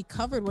has really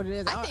covered what it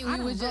is. I think we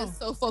don't were know. just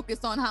so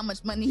focused on how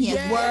much money he has.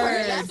 Yeah,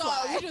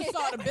 Word. we just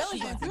saw the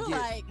billions. We were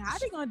like, how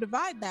they gonna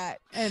divide that?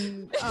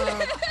 And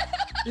I'm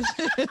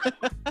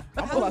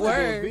about to do a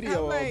Word.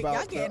 video I'm like,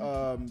 about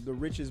y'all the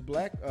richest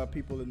black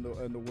people in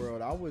the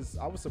world. I was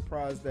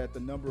surprised that the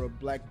number of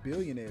black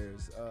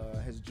billionaires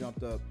has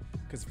jumped up,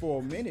 because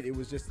for a minute it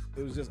was just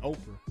Oprah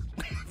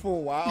for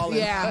a while. And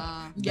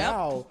Yeah.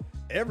 now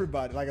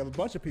everybody, like a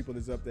bunch of people,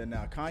 is up there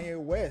now. Kanye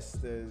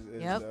West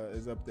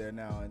is up there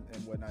now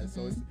and whatnot.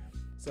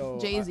 So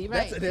Jay-Z,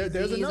 right? There's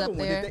Jay-Z is another up one.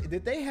 there.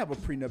 Did they have a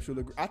prenuptial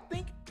agreement? I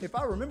think, if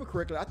I remember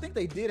correctly, I think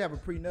they did have a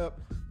prenup,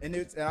 and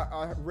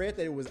I read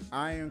that it was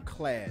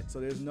ironclad. So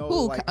there's no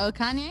Who? like,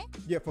 Kanye?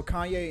 yeah, for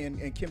Kanye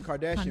and Kim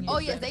Kardashian. Kanye. but Oh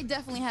yes, they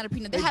definitely had a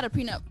prenup. They had a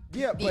prenup.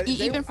 yeah, but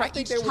even for I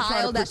think each they were trying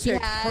child to that she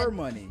protect had. her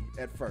money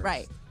at first.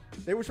 Right.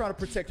 They were trying to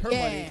protect her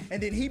money,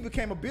 and then he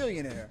became a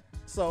billionaire.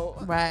 So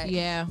Right.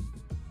 Yeah.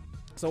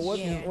 So what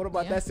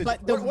about Yeah. that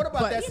situation? What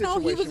about that you know,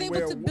 situation? he was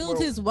able to build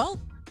his wealth.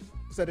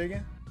 Say that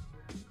again.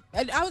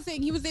 And I was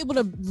saying he was able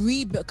to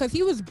rebuild because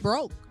he was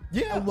broke.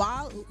 Yeah. A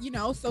while,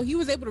 so he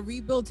was able to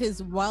rebuild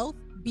his wealth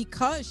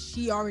because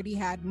she already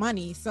had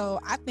money. So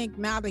I think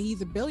now that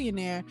he's a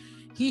billionaire,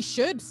 he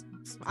should.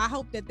 I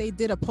hope that they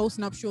did a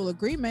postnuptial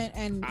agreement,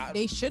 and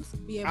they should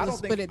be able to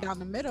split it down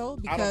the middle.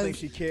 Because, I don't think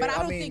she cares. But I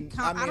don't think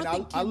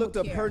I looked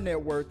up Kim her would care.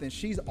 net worth, and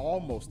she's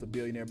almost a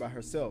billionaire by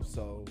herself.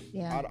 So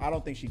Yeah. I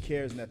don't think she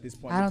cares at this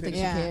point. I don't think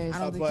she Depending- cares. I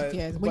don't think but- she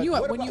cares. but When you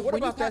what when you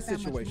about got that much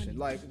situation?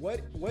 money. Like,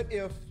 what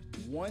if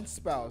one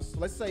spouse?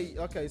 Let's say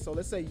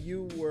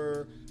you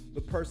were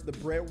the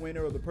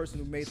breadwinner, or the person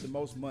who made the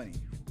most money,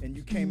 and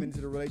you came into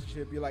the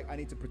relationship. You're like, I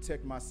need to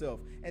protect myself,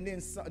 and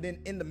then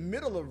in the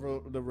middle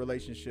of the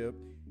relationship,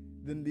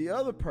 then the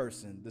other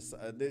person,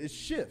 it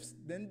shifts.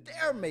 Then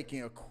they're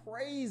making a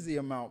crazy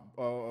amount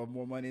of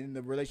more money, and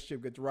the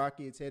relationship gets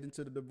rocky. It's heading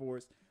to the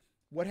divorce.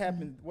 What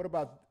happened? What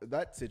about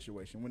that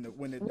situation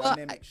when the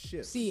dynamic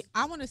shifts? See,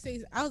 I want to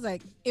say, I was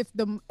like, if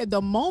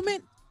the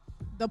moment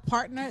the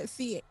partner,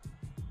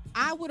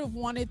 I would have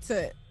wanted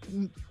to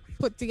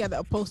put together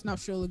a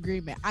postnuptial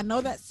agreement. I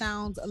know that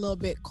sounds a little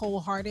bit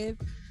cold-hearted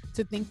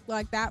to think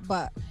like that,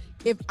 but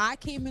if I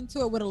came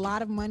into it with a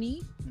lot of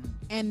money,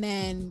 and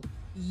then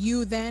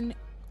you then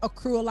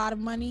accrue a lot of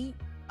money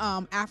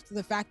after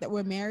the fact that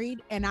we're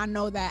married, and I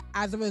know that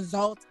as a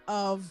result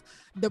of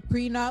the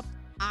prenup,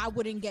 I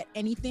wouldn't get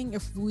anything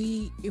if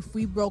we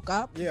broke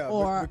up. Yeah,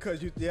 or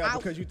because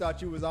you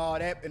thought you was all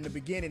that in the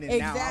beginning, and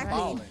exactly. now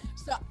I'm balling.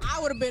 So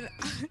would have been,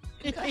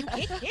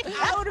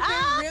 I would have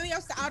been really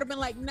upset. I would have been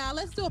like, nah,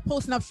 let's do a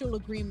postnuptial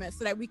agreement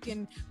so that we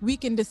can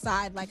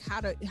decide like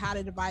how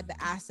to divide the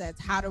assets,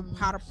 how to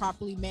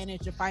properly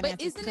manage the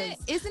finances. But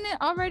isn't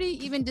it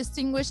already even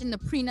distinguished in the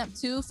prenup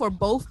too for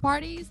both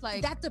parties?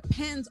 Like that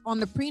depends on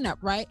the prenup,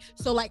 right?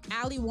 So like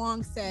Ali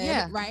Wong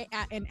said, right,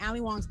 in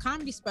Ali Wong's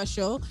comedy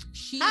special,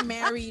 she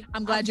married.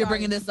 I'm glad you're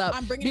bringing this up.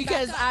 I'm bringing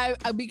because it back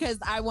up. because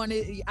I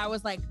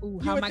was like, ooh,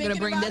 how am I going to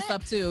bring this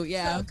up too?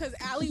 Yeah. Because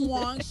Ali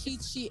Wong,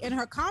 she in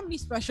her comedy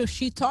special,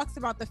 she talks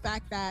about the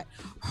fact that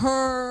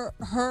her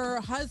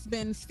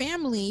husband's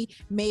family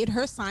made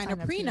her sign a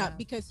prenup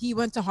because he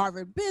went to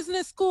Harvard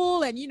Business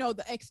School, and you know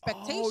the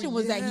expectation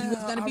was that he was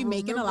going to be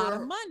making a lot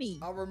of money.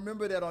 I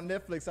remember that on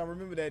Netflix. I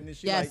remember that, and then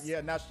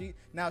she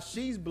now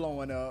she's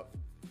blowing up.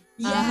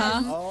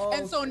 Yes.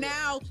 And so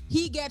now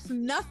he gets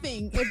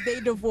nothing if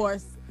they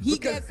divorce. He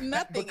gets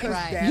nothing because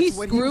that's he's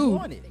what screwed. He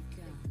wanted.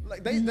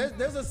 Like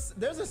there's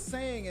a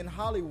saying in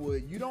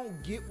Hollywood: you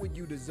don't get what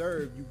you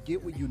deserve, you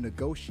get what you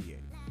negotiate.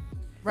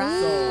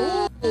 Right.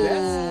 So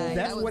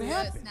that's what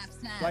happens.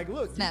 Snap. Like,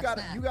 look,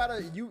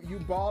 you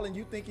ball and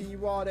you thinking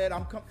you all that.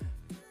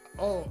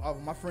 Oh,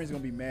 my friend's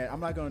gonna be mad. I'm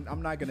not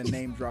gonna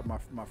name drop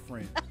my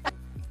friend.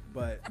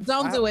 But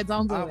don't do it.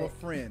 I have a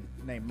friend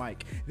named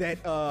Mike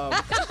that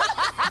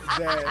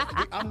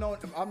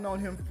I've known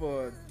him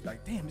for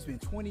like, damn, it's been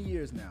 20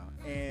 years now.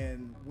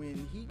 And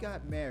when he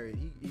got married,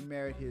 he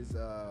married his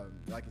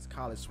like his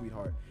college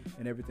sweetheart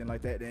and everything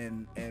like that.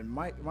 And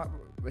Mike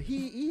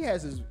he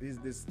has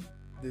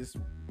this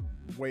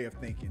way of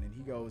thinking, and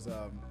he goes,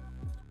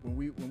 when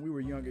we were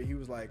younger, he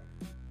was like,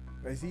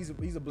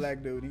 he's a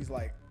black dude. He's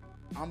like,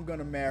 I'm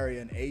gonna marry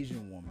an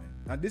Asian woman.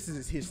 Now this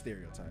is his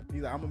stereotype.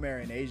 He's like, I'm gonna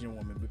marry an Asian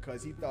woman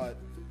because he thought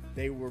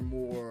they were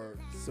more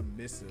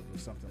submissive or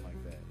something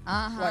like that.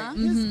 Like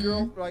his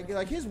girl,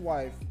 like his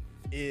wife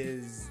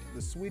is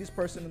the sweetest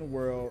person in the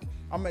world.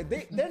 I mean,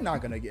 they're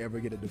not gonna ever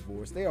get a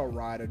divorce. They'll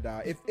ride or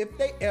die. If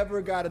they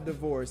ever got a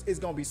divorce, it's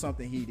gonna be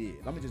something he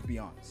did. Let me just be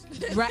honest.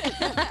 Right.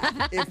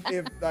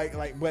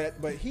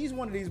 But he's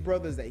one of these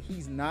brothers that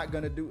he's not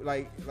gonna do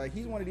like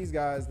he's one of these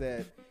guys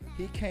that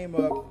he came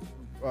up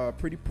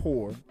pretty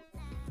poor,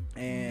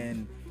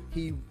 and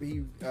he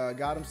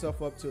got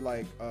himself up to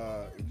like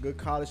a good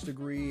college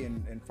degree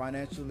and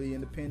financially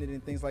independent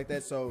and things like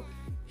that. So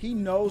he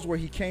knows where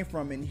he came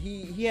from, and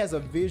he has a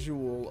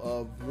visual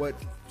of what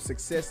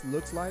success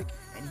looks like,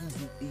 and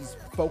he's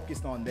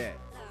focused on that,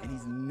 and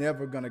he's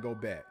never gonna go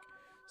back.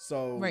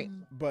 So right.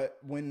 But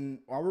when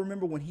I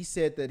remember when he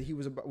said that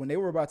when they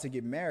were about to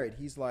get married,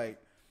 he's like,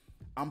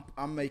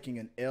 I'm making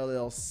an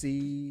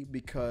LLC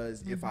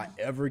because if I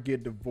ever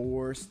get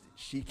divorced,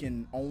 she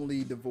can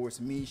only divorce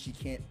me. She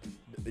can't,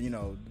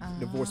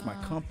 divorce my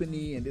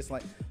company. And it's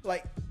like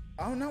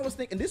I don't know. I was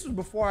thinking, this was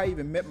before I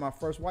even met my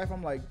first wife.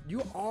 I'm like,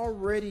 you're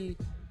already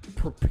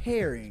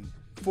preparing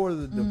for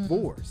the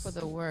divorce. For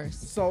the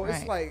worst. So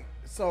it's like,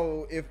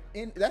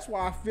 that's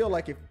why I feel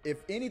like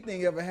if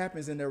anything ever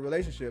happens in their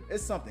relationship,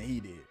 it's something he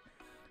did.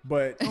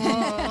 But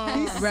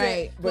I'll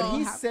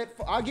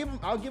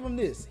give him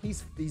this.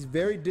 He's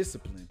very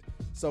disciplined.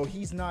 So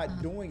he's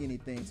not doing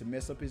anything to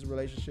mess up his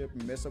relationship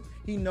and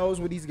he knows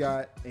what he's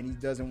got, and he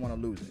doesn't want to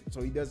lose it.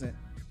 So he doesn't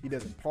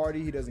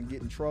party, he doesn't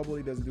get in trouble,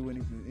 he doesn't do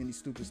any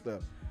stupid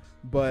stuff.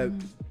 But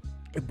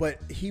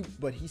he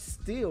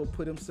still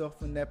put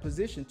himself in that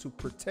position to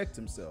protect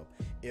himself.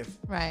 If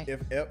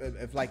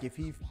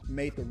he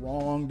made the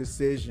wrong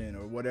decision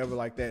or whatever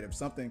like that, if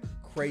something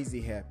crazy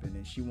happened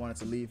and she wanted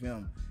to leave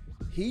him,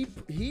 he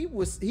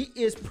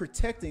is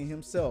protecting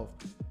himself,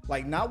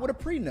 like not with a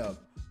prenup,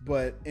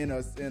 but in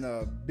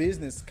a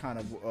business kind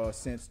of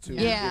sense too.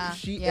 Yeah. If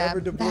she ever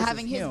divorces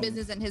having his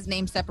business and his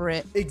name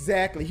separate.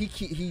 Exactly.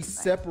 He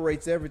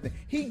separates everything.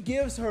 He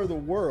gives her the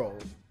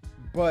world,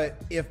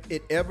 but if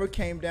it ever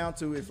came down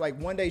to, if like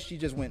one day she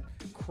just went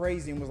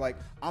crazy and was like,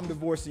 I'm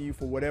divorcing you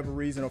for whatever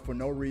reason or for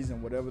no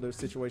reason, whatever the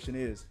situation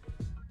is,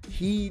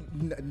 he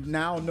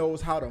now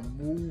knows how to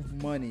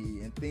move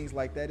money and things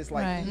like that. It's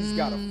like he's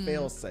got a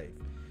fail safe.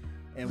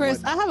 And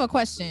Chris, I have a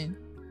question.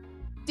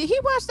 Did he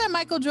watch that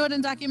Michael Jordan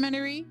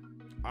documentary?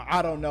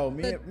 I don't know.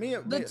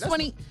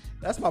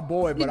 That's my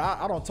boy, but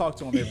I don't talk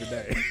to him every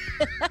day.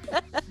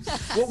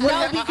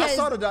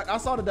 I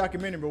saw the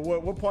documentary, but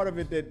what part of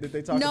it did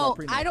they talk about?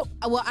 I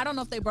don't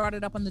know if they brought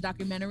it up on the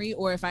documentary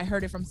or if I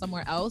heard it from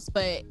somewhere else,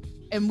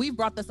 and we've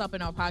brought this up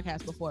in our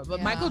podcast before,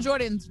 but Michael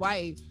Jordan's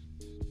wife,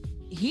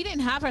 he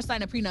didn't have her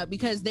sign a prenup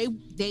because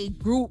they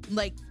grew,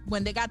 like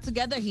when they got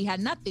together, he had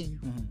nothing.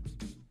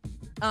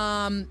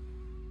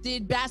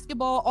 Did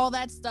basketball, all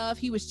that stuff.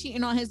 He was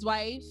cheating on his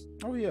wife.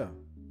 Oh yeah.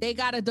 They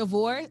got a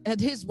divorce.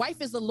 His wife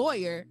is a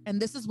lawyer,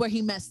 and this is where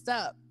he messed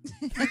up.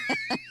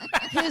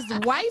 His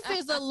wife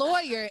is a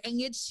lawyer,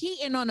 and you're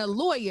cheating on a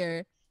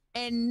lawyer,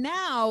 and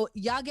now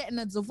y'all getting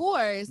a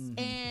divorce,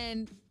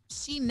 and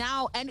she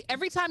now, and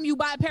every time you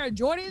buy a pair of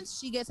Jordans,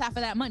 she gets half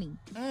of that money.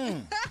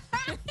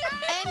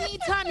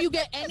 Anytime you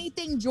get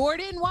anything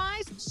Jordan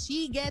wise,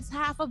 she gets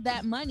half of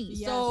that money.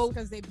 Yes, so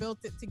because they built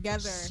it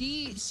together.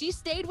 She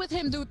stayed with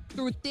him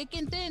through thick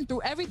and thin,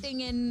 through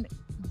everything, and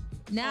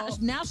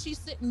Now she's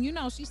sitting,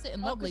 she's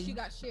sitting lovely. She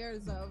got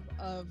shares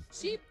of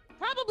She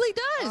probably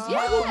does.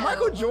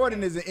 Michael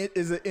Jordan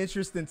is an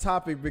interesting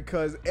topic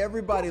because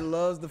everybody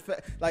loves the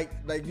fact, like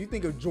you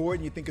think of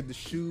Jordan, you think of the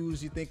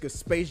shoes, you think of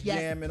Space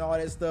Jam and all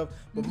that stuff.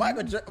 But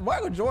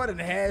Michael Jordan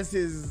has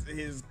his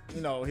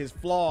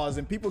flaws,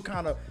 and people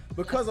kind of,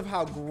 because of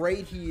how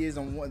great he is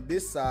on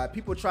this side,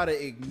 people try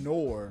to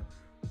ignore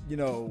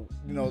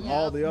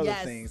all the other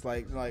things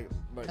like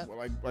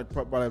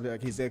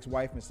his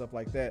ex-wife and stuff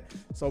like that.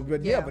 So,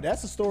 but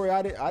that's a story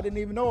I didn't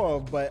even know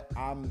of. But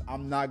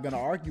I'm not gonna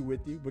argue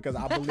with you because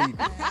I believe it.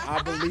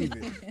 I believe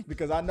it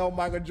because I know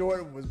Michael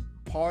Jordan was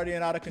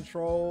partying out of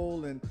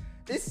control, and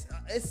it's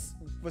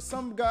for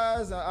some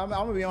guys. I'm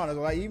gonna be honest.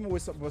 Like even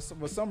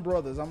with some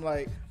brothers, I'm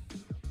like,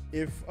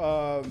 if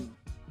I'm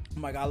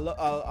like, I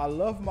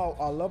love my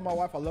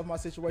wife. I love my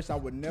situation. I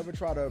would never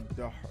try to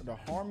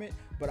harm it.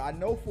 But I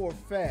know for a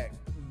fact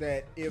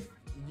that if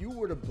you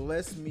were to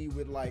bless me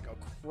with like a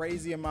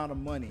crazy amount of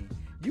money,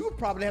 you would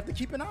probably have to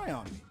keep an eye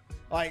on me.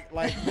 Like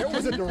there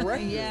was a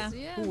director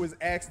who was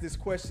asked this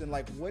question,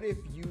 like, what if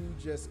you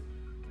just,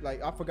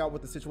 like, I forgot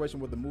what the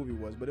situation with the movie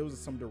was, but it was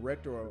some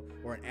director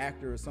or an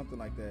actor or something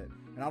like that.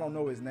 And I don't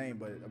know his name,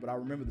 but I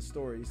remember the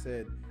story. He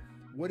said,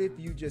 what if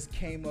you just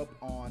came up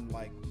on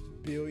like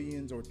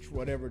billions or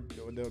whatever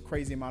the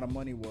crazy amount of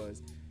money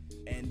was,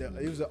 and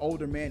it was an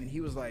older man, and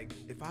he was like,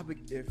 if I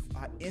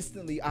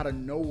instantly out of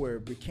nowhere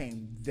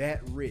became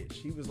that rich,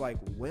 he was like,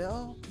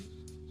 well,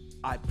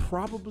 I'd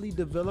probably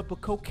develop a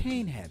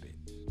cocaine habit.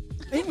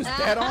 He was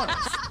that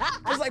honest.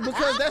 It's like,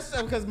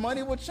 because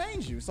money will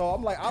change you. So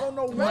I'm like, I don't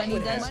know what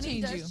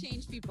money does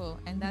change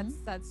people, and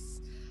that's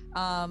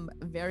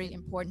very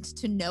important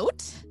to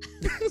note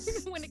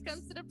when it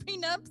comes to the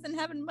prenups and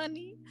having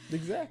money.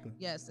 Exactly.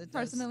 Yes, it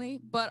personally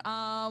does.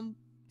 But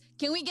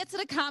can we get to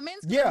the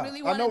comments? Yeah,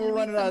 I know we're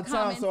running out of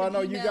time, so I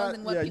know you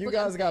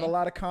guys got a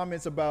lot of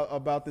comments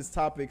about this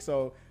topic.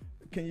 So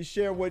can you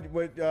share what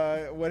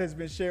has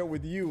been shared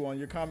with you on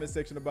your comment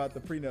section about the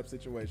prenup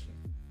situation?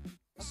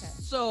 Okay.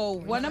 So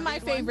one of my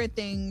favorite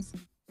things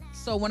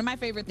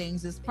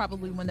is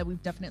probably one that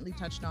we've definitely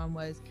touched on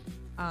was,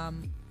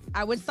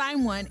 I would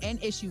sign one and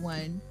issue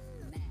one,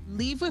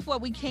 leave with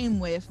what we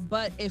came with.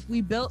 But if we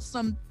built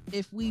some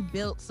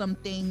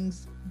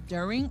things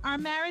during our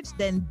marriage,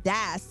 then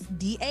that's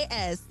different.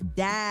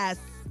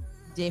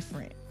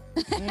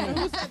 Who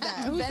said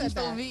that? Who said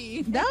that?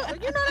 Me.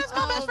 That's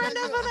my best friend,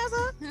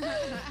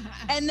 Vanessa.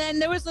 And then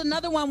there was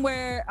another one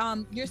where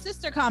your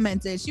sister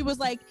commented. She was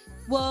like,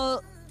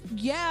 well,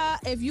 yeah,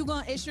 if you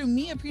gonna issue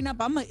me a prenup,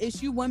 I'm gonna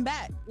issue one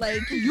back.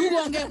 Like, you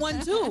gonna get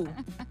one too.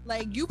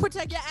 Like, you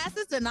protect your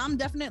assets, and I'm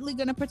definitely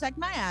gonna protect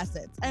my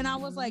assets. And I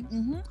was like,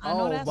 I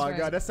know that's right.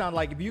 God, that sounds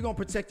like, if you're gonna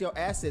protect your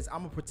assets, I'm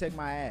gonna protect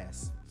my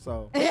ass.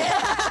 So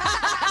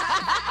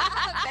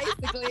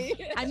basically,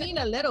 I mean,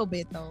 a little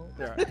bit though.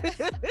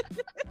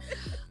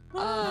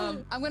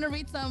 I'm gonna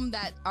read some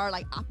that are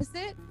like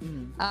opposite.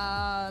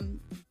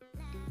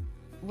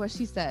 What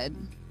she said.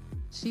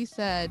 She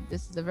said,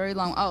 this is a very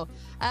long,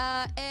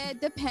 it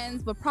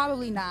depends, but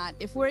probably not.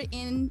 If we're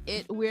in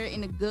it, we're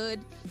in a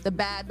good, the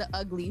bad, the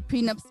ugly.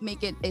 Prenups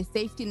make it a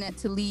safety net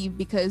to leave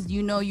because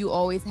you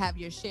always have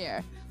your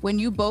share. When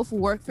you both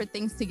work for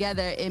things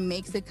together, it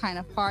makes it kind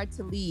of hard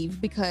to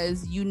leave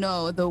because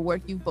the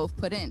work you've both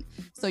put in.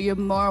 So you're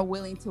more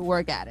willing to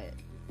work at it.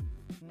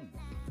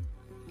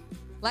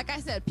 Like I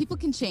said, people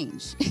can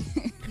change.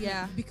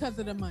 Yeah, because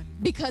of the money.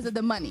 Because of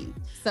the money.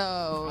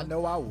 So I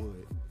know I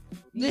would.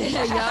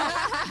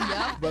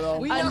 Yeah.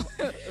 But we know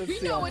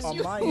what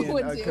you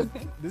would do.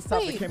 This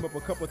topic came up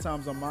a couple of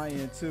times on my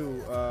end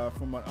too,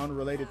 from an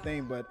unrelated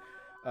thing. But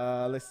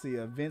let's see,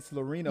 Vince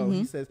Lorino,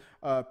 he says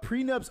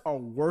prenups are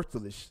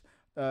worthless.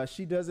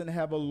 She doesn't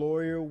have a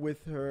lawyer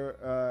with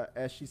her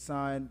as she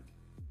signed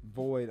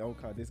void. Oh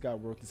God, this guy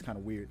wrote this kind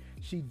of weird.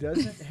 She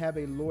doesn't have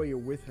a lawyer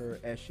with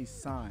her as she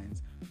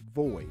signs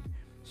void.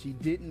 She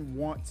didn't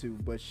want to,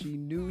 but she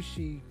knew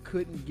she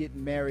couldn't get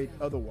married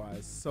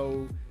otherwise,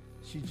 so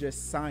she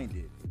just signed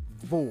it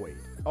void.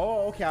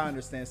 Oh, okay, I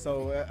understand.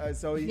 So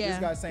this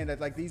guy's saying that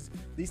like these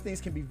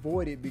things can be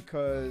voided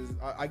because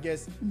I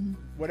guess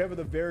whatever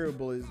the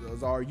variable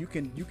are, you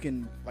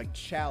can like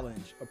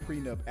challenge a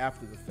prenup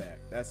after the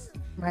fact. That's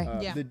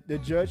right. The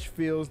judge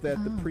feels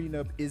that the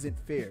prenup isn't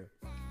fair,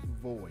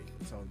 void.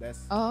 So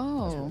that's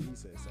what he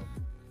says. So.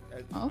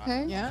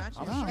 Okay.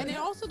 And it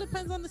also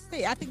depends on the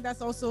state. I think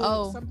that's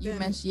also something you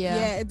mentioned.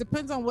 Yeah, it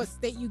depends on what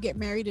state you get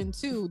married in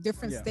too.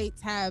 Different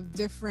states have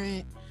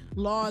different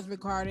laws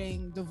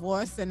regarding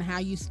divorce and how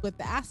you split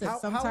the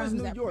assets. How is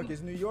New York?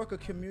 Is New York a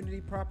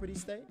community property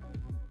state?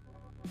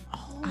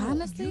 Oh,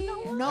 honestly,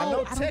 no. I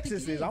know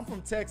Texas is. I'm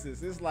from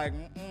Texas. It's like,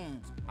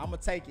 I'm gonna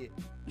take it.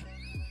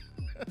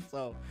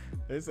 So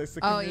it's a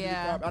community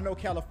property. I know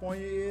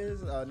California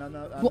is.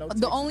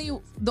 The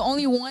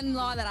only one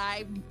law that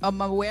I am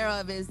aware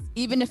of is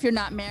even if you're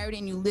not married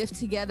and you live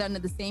together under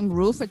the same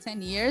roof for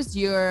 10 years,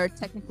 you're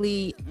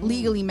technically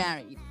legally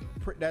married.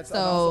 That's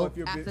so if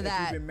you've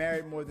been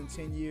married more than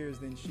 10 years,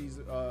 then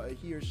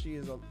he or she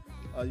is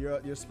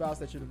your spouse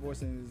that you're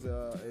divorcing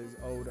is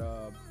owed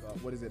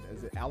what is it?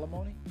 Is it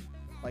alimony?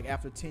 Like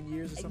after 10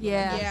 years or something?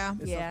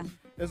 Yeah.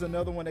 There's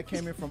another one that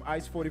came in from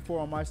Ice 44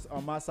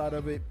 on my side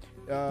of it.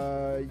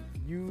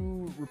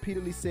 You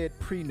repeatedly said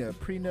prenup.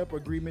 Prenup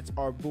agreements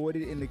are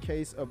voided in the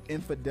case of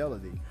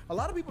infidelity. A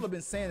lot of people have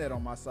been saying that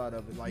on my side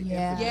of it. Like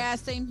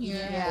Same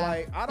here. Yeah.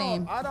 Like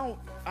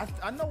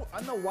I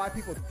know why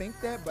people think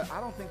that, but I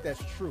don't think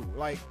that's true.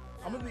 Like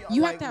I'm gonna be.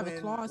 You like, have to have a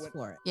clause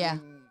for it. Yeah.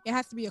 It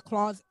has to be a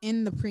clause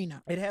in the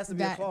prenup. It has to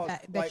be a clause.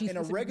 that Like you in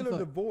a specifically regular put.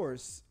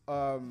 divorce,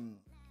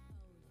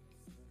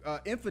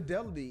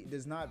 infidelity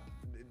does not.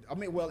 I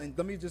mean, well, and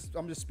I'm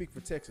just speak for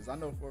Texas. I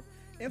know for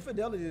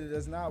infidelity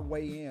does not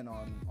weigh in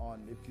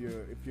on if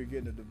you're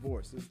getting a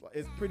divorce.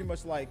 It's pretty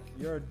much like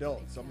you're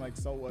adults. I'm like,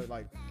 so what?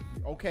 Like,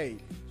 okay,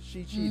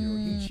 she cheated or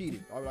he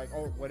cheated, or like,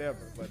 oh, whatever.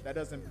 But that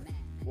doesn't.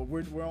 Well,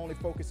 we're only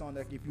focused on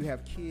like if you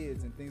have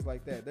kids and things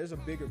like that. There's a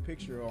bigger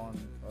picture on.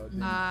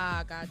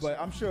 Gotcha. But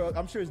I'm sure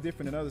it's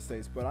different in other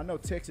states. But I know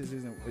Texas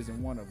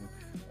isn't one of them.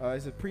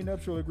 It says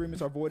prenuptial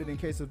agreements are voided in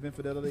case of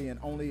infidelity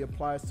and only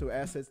applies to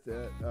assets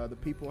that the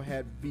people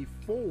had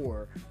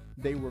before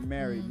they were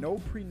married. No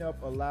prenup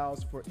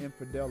allows for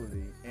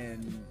infidelity,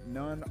 and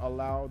none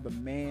allow the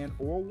man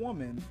or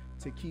woman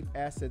to keep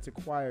assets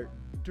acquired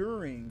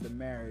during the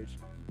marriage.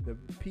 The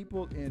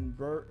people in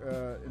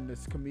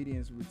this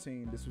comedian's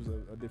routine, this was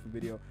a different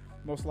video,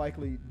 most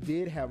likely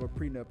did have a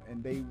prenup,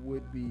 and they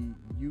would be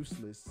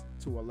useless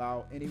to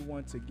allow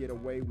anyone to get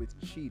away with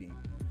cheating.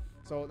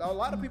 So a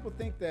lot of people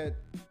think that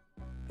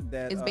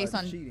It's based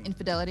on cheating.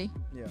 Infidelity.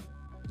 Yeah,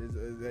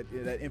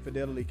 that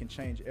infidelity can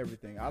change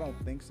everything. I don't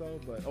think so,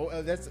 but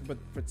but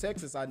for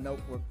Texas, I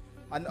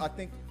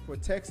think for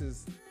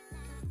Texas,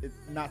 it's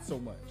not so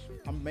much.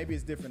 Maybe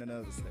it's different in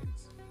other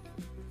states.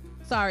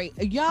 Sorry,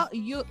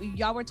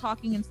 y'all were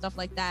talking and stuff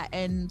like that,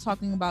 and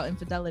talking about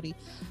infidelity.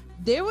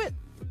 There were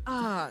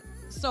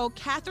so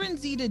Catherine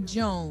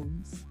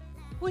Zeta-Jones,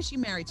 who is she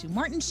married to?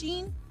 Martin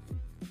Sheen.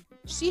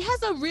 She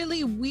has a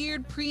really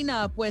weird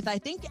prenup with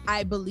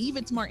I believe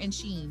it's Martin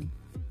Sheen.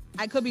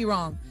 I could be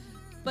wrong,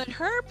 but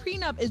her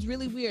prenup is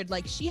really weird.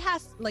 Like she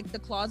has like the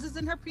clauses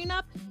in her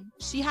prenup.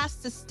 She has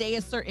to stay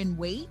a certain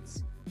weight.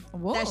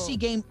 Whoa. That she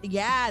came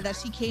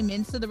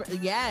into the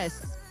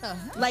yes.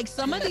 Like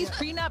some of these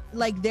prenup,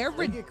 like they're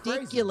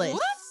ridiculous.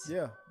 What?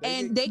 Yeah.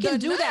 They can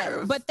do that.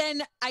 nerve. But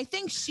then I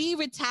think she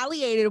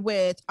retaliated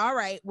with, all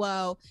right,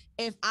 well,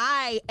 if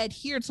I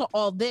adhere to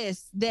all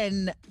this,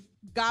 then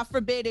God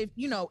forbid if,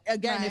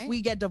 if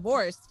we get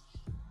divorced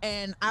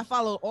and I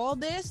follow all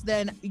this,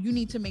 then you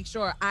need to make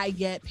sure I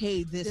get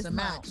paid this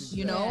amount, much.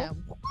 you know?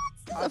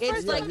 Yeah.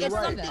 It's like, you're it's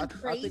right. something I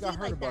crazy think I heard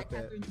like about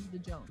that. Catherine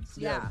Zeta-Jones.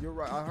 Yeah, you're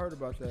right. I heard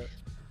about that.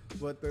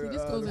 But See, this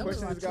goes the into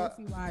question our is, got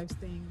trophy wives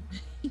thing.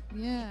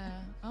 Yeah.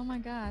 Oh my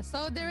gosh.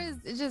 So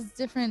it's just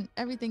different.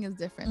 Everything is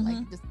different.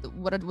 Like just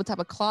what type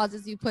of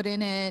clauses you put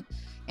in it,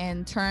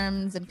 and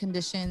terms and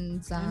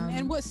conditions.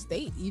 And what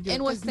state even?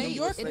 And what 'Cause New state?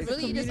 York It is a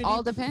really just community-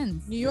 all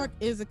depends. New York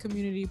is a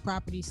community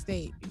property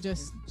state.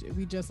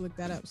 We just looked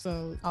that up.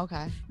 So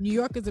Okay. New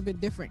York is a bit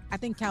different. I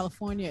think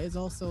California is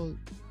also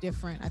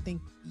different. I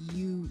think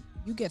you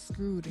get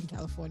screwed in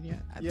California.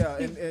 Yeah,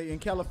 in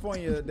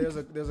California, there's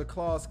a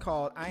clause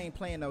called "I ain't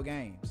playing no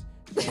games."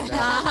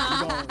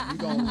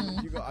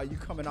 And, you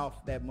coming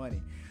off that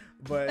money?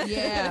 But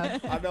Yeah.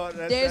 I know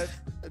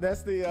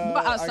that's the.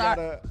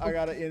 I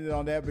gotta end it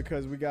on that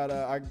because we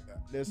gotta.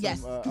 There's some.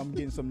 Yes. I'm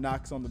getting some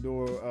knocks on the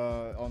door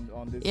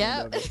on this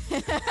Yeah. end of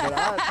it. But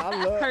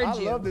I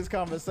you. love this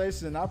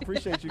conversation. I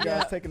appreciate you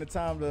guys taking the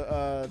time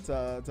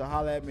to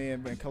holler at me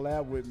and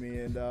collab with me.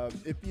 And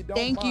if you don't,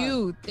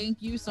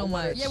 Thank you so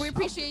much. Yeah, we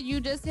appreciate you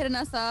just hitting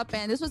us up,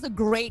 and this was a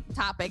great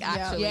topic.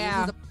 Actually,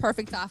 Yeah. This was a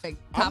perfect topic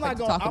I'm to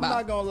talk about.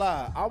 not gonna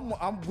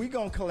lie. We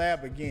gonna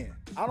collab again.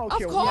 I don't Of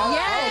care. course. I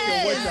don't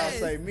care what y'all Yes.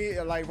 say. Me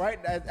like right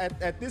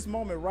at this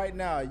moment right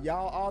now,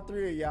 y'all, all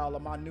three of y'all are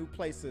my new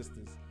play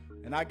sisters.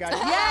 And I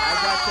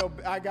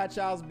got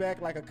y'all's back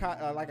like a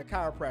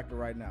chiropractor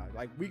right now.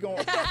 Like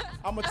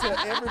I'm gonna tell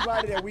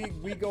everybody that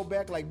we go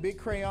back like big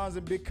crayons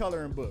and big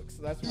coloring books.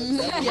 That's what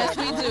Yes,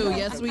 we right do. now.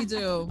 Yes, we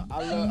do.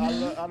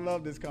 I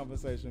love this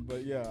conversation,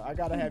 but yeah, I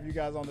gotta have you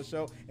guys on the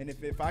show, and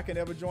if I can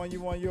ever join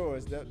you on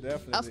yours,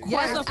 definitely. Of course,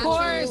 Yes, of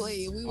course.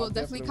 absolutely. We will I'll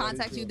definitely definitely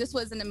contact do you. it. This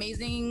was an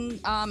amazing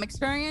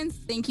experience.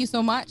 Thank you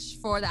so much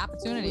for the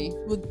opportunity.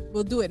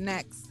 We'll do it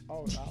next.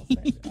 Oh,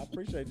 outstanding. I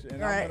appreciate you.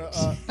 And Right.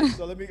 I'm gonna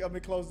so let me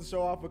close the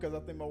show off because I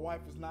think my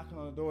wife is knocking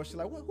on the door. She's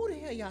like, "Who the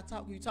hell you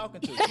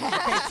talking to?"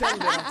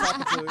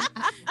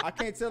 I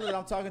can't tell her that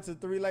I'm talking to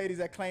 3 ladies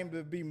that claim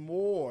to be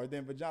more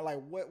than vagina.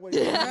 Like, what do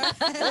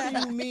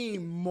you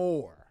mean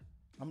more?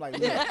 I'm like,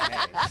 look,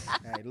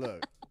 hey,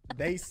 look.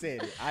 They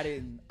said it. I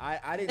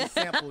didn't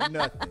sample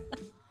nothing.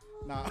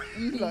 Nah.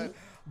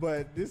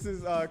 But this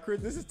is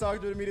Chris. This is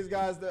Talking to the Meetings,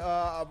 guys.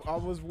 I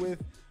was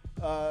with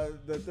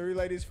the three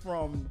ladies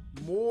from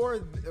More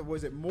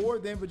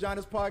Than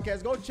Vaginas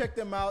podcast. Go check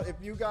them out. If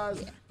you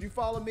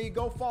follow me,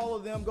 go follow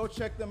them. Go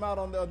check them out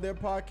on their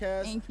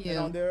podcast. Thank you. And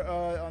on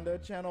their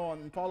channel,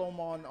 and follow them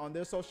on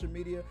their social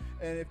media.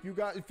 And if you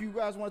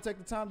guys want to take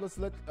the time, let's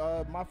let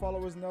my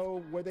followers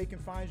know where they can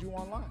find you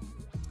online.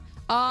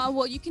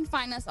 Well, you can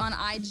find us on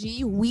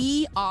IG.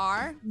 We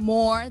are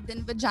More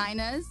Than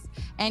Vaginas,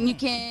 and you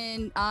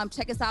can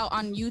check us out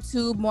on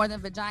YouTube, More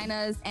Than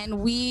Vaginas, and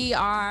we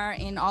are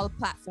in all the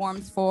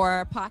platforms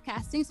for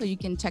podcasting, so you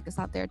can check us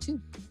out there too.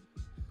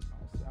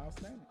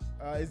 Outstanding.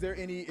 Is there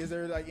any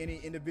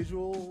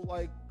individual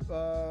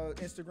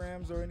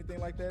Instagrams or anything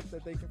like that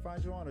they can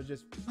find you on, or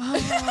just?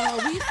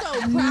 Oh, we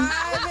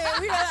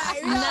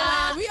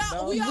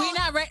so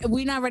private.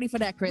 We're not ready for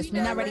that, Chris.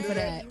 We're not ready for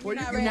that. We're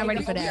not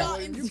ready for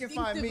that. You can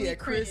find me at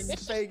Chris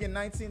Fagan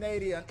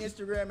 1980 on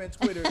Instagram and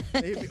Twitter,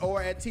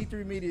 or at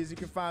T3 Medias. You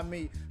can find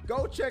me.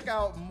 Go check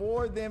out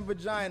More Than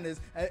Vaginas.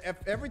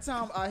 Every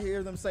time I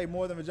hear them say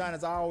More Than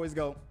Vaginas, I always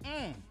go,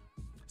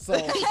 So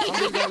I'm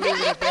just gonna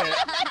leave it at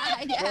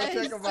that. Yes.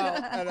 Go check them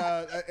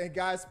out. And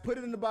guys, put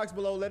it in the box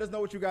below. Let us know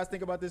what you guys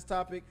think about this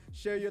topic.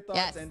 Share your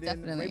thoughts, and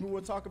then maybe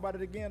we'll talk about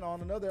it again on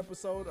another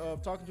episode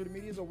of Talking to the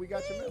Medias or We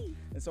Got Your Milk.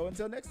 And so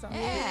until next time.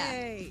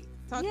 Yay.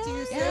 Talk to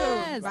you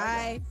soon.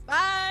 Bye.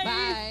 Bye.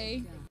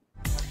 Bye.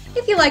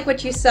 If you like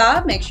what you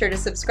saw, make sure to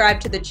subscribe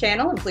to the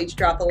channel and please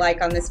drop a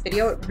like on this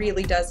video. It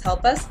really does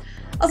help us.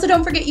 Also,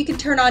 don't forget you can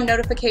turn on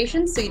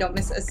notifications so you don't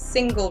miss a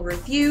single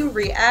review,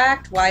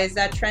 react, why is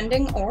that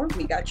trending, or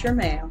we got your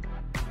mail.